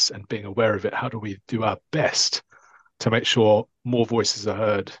the case and being aware of it, how do we do our best to make sure more voices are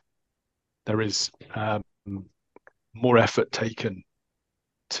heard? There is more effort taken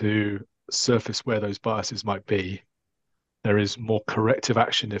to surface where those biases might be. There is more corrective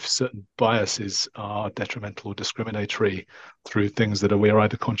action if certain biases are detrimental or discriminatory through things that we are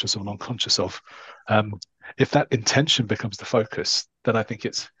either conscious or non-conscious of. If that intention becomes the focus, then I think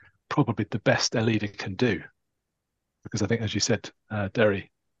it's probably the best a leader can do. Because I think, as you said,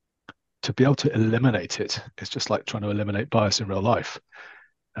 Derry, to be able to eliminate it, it's just like trying to eliminate bias in real life.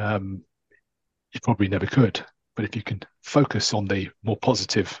 You probably never could. But if you can focus on the more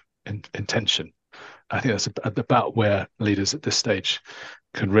positive intention, I think that's about where leaders at this stage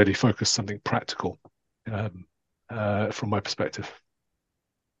can really focus something practical from my perspective.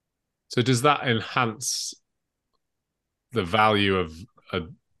 So does that enhance the value of a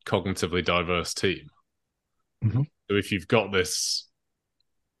cognitively diverse team? Mm-hmm. So if you've got this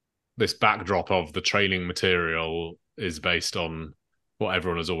backdrop of the training material is based on what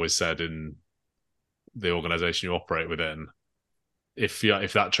everyone has always said in the organization you operate within, if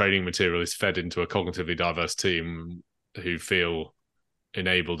that training material is fed into a cognitively diverse team who feel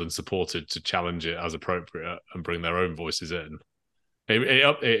enabled and supported to challenge it as appropriate and bring their own voices in,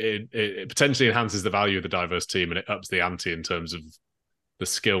 it potentially enhances the value of the diverse team, and it ups the ante in terms of the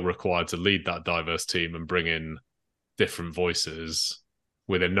skill required to lead that diverse team and bring in different voices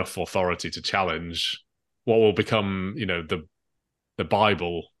with enough authority to challenge what will become, the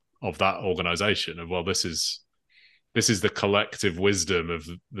Bible of that organization. And well, this is the collective wisdom of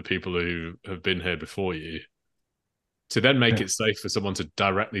the people who have been here before you. To then make it safe for someone to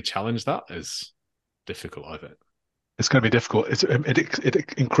directly challenge that is difficult, I think. It's going to be difficult.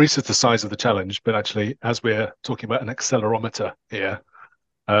 It increases the size of the challenge, but actually, as we're talking about an accelerometer here,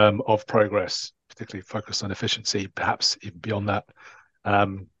 of progress, particularly focused on efficiency, perhaps even beyond that.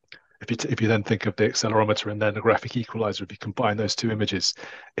 If you then think of the accelerometer and then the graphic equalizer, if you combine those two images,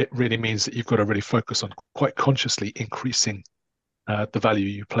 it really means that you've got to really focus on quite consciously increasing the value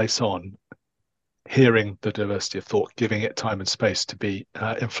you place on hearing the diversity of thought, giving it time and space to be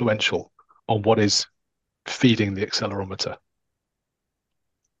influential on what is feeding the accelerometer.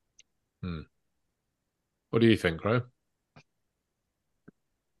 What do you think, Ro?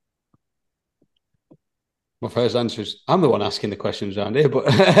 My first answer is I'm the one asking the questions around here, but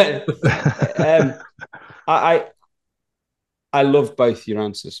I love both your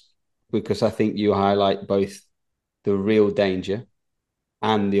answers because I think you highlight both the real danger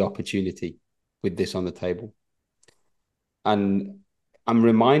and the opportunity with this on the table. And I'm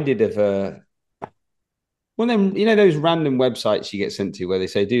reminded of one of them, those random websites you get sent to where they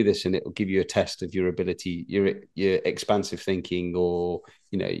say do this and it will give you a test of your ability, your expansive thinking, or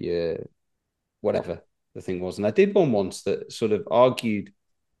your whatever the thing was. And I did one once that sort of argued,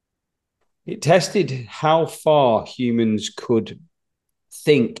 it tested how far humans could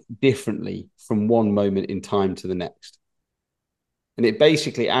think differently from one moment in time to the next. And it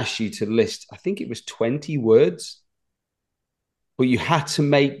basically asked you to list, I think it was 20 words, but you had to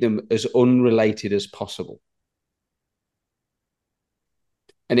make them as unrelated as possible.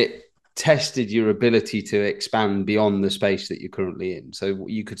 And it tested your ability to expand beyond the space that you're currently in. So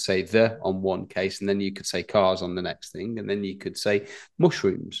you could say the on one case, and then you could say cars on the next thing, and then you could say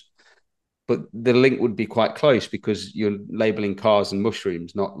mushrooms. But the link would be quite close because you're labeling cars and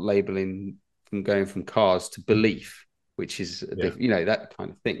mushrooms, not labeling from going from cars to belief, which is, that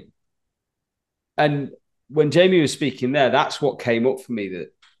kind of thing. And when Jamie was speaking there, that's what came up for me,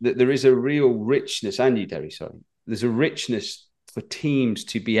 that there is a real richness, and you, Derry, sorry, there's a richness for teams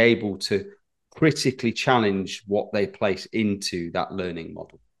to be able to critically challenge what they place into that learning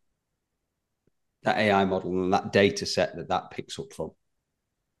model, that AI model, and that data set that picks up from.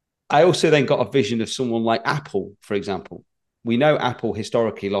 I also then got a vision of someone like Apple, for example. We know Apple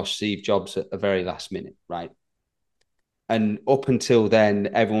historically lost Steve Jobs at the very last minute, right? And up until then,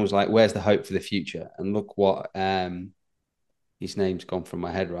 everyone was like, where's the hope for the future? And look what, his name's gone from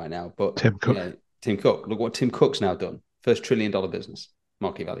my head right now, but Tim Cook. Tim Cook. Look what Tim Cook's now done. First $1 trillion business,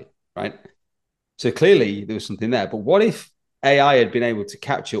 market value, right? So clearly there was something there. But what if AI had been able to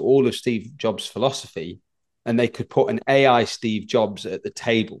capture all of Steve Jobs' philosophy and they could put an AI Steve Jobs at the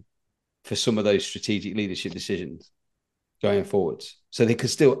table for some of those strategic leadership decisions going forwards, so they could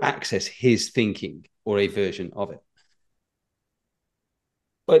still access his thinking or a version of it?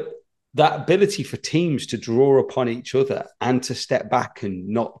 But that ability for teams to draw upon each other and to step back and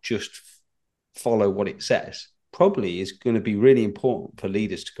not just follow what it says probably is going to be really important for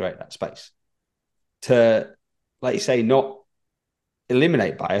leaders to create that space. To, like you say, not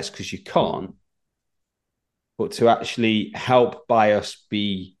eliminate bias because you can't, but to actually help bias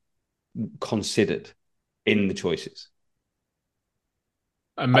be considered in the choices.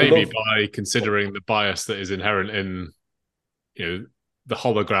 And maybe by considering the bias that is inherent in, the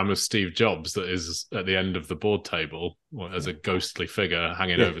hologram of Steve Jobs that is at the end of the board table as a ghostly figure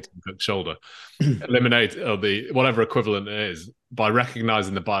hanging over Tim Cook's shoulder, eliminate whatever equivalent it is. By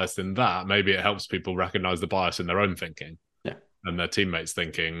recognizing the bias in that, maybe it helps people recognize the bias in their own thinking and their teammates'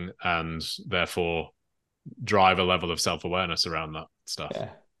 thinking, and therefore drive a level of self-awareness around that stuff. Yeah.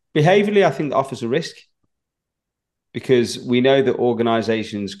 Behaviorally, I think that offers a risk, because we know that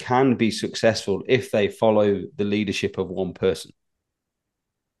organizations can be successful if they follow the leadership of one person,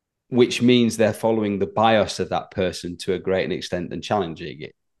 which means they're following the bias of that person to a greater extent than challenging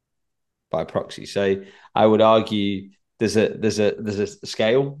it by proxy. So I would argue there's a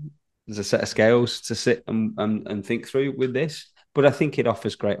scale, there's a set of scales to sit and think through with this, but I think it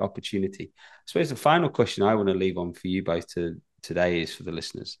offers great opportunity. I suppose the final question I want to leave on for you both today is for the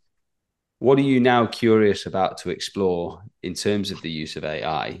listeners. What are you now curious about to explore in terms of the use of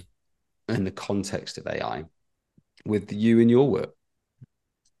AI and the context of AI with you and your work?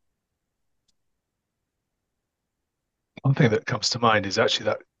 One thing that comes to mind is actually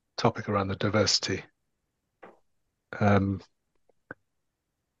that topic around the diversity.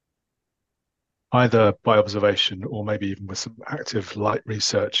 Either by observation or maybe even with some active light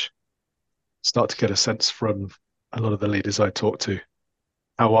research, start to get a sense from a lot of the leaders I talk to.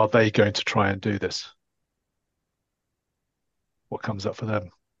 How are they going to try and do this? What comes up for them?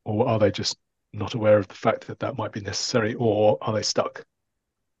 Or are they just not aware of the fact that that might be necessary, or are they stuck?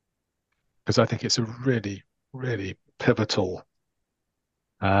 Because I think it's a really, really pivotal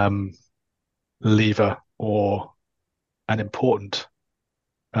lever or an important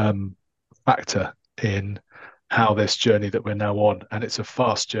factor in how this journey that we're now on, and it's a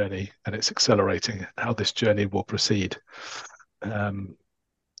fast journey and it's accelerating, how this journey will proceed.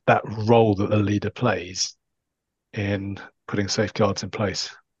 That role that the leader plays in putting safeguards in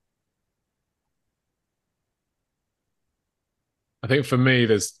place. I think for me,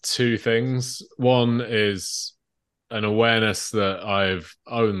 there's two things. One is an awareness that I've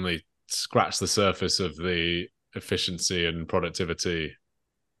only scratched the surface of the efficiency and productivity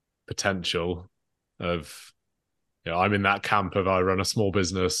potential of, I'm in that camp of, I run a small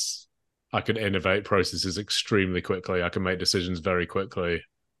business, I can innovate processes extremely quickly, I can make decisions very quickly,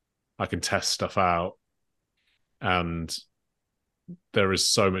 I can test stuff out, and there is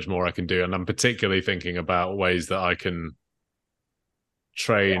so much more I can do. And I'm particularly thinking about ways that I can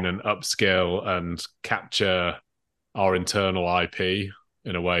train and upskill and capture our internal IP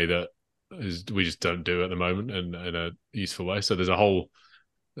in a way that we just don't do at the moment in a useful way. So there's a whole,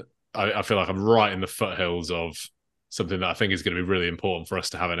 I feel like I'm right in the foothills of something that I think is going to be really important for us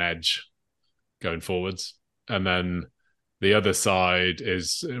to have an edge going forwards. And then the other side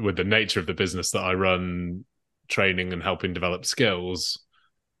is, with the nature of the business that I run, training and helping develop skills,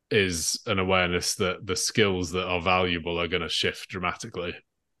 is an awareness that the skills that are valuable are going to shift dramatically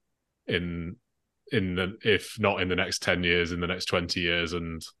if not in the next 10 years, in the next 20 years.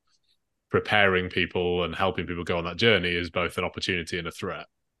 And preparing people and helping people go on that journey is both an opportunity and a threat.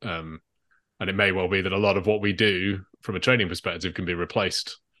 And it may well be that a lot of what we do from a training perspective can be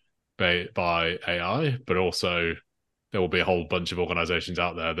replaced by AI, but also there will be a whole bunch of organizations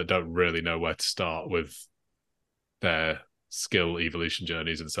out there that don't really know where to start with their skill evolution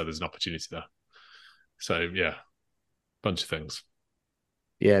journeys, and so there's an opportunity there. So yeah, bunch of things.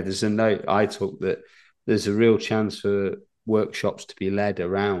 Yeah, there's a note I took that there's a real chance for workshops to be led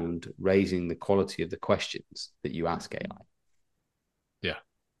around raising the quality of the questions that you ask AI. Yeah,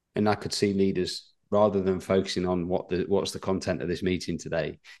 and I could see leaders, rather than focusing on what's the content of this meeting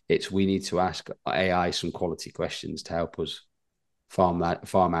today, we need to ask AI some quality questions to help us farm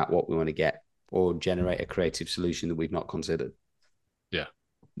out what we want to get, or generate a creative solution that we've not considered. Yeah.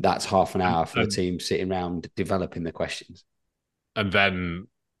 That's half an hour for the team sitting around developing the questions. And then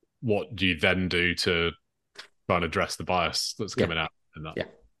what do you then do to try and address the bias that's coming out in that?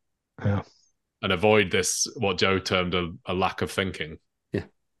 Yeah. And avoid this, what Joe termed a lack of thinking. Yeah.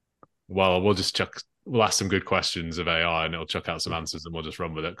 Well, we'll ask some good questions of AI and it'll chuck out some answers and we'll just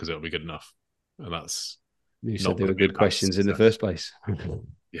run with it because it'll be good enough. And that's... You said they were good questions in the first place.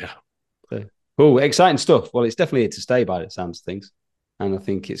 Yeah. So, cool, exciting stuff. Well, it's definitely here to stay by the sounds of things. And I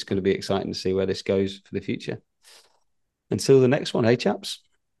think it's going to be exciting to see where this goes for the future. Until the next one, hey chaps.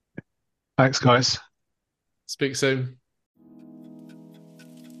 Thanks, guys. Speak soon.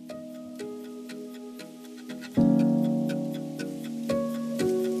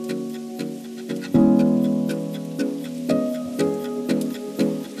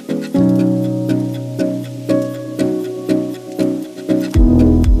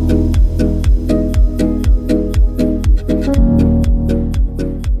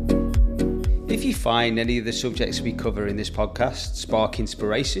 Find any of the subjects we cover in this podcast spark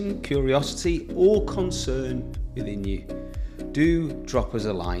inspiration, curiosity, or concern within you, do drop us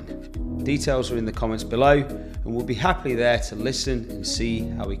a line. Details are in the comments below, and we'll be happily there to listen and see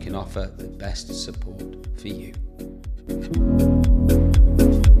how we can offer the best support for you.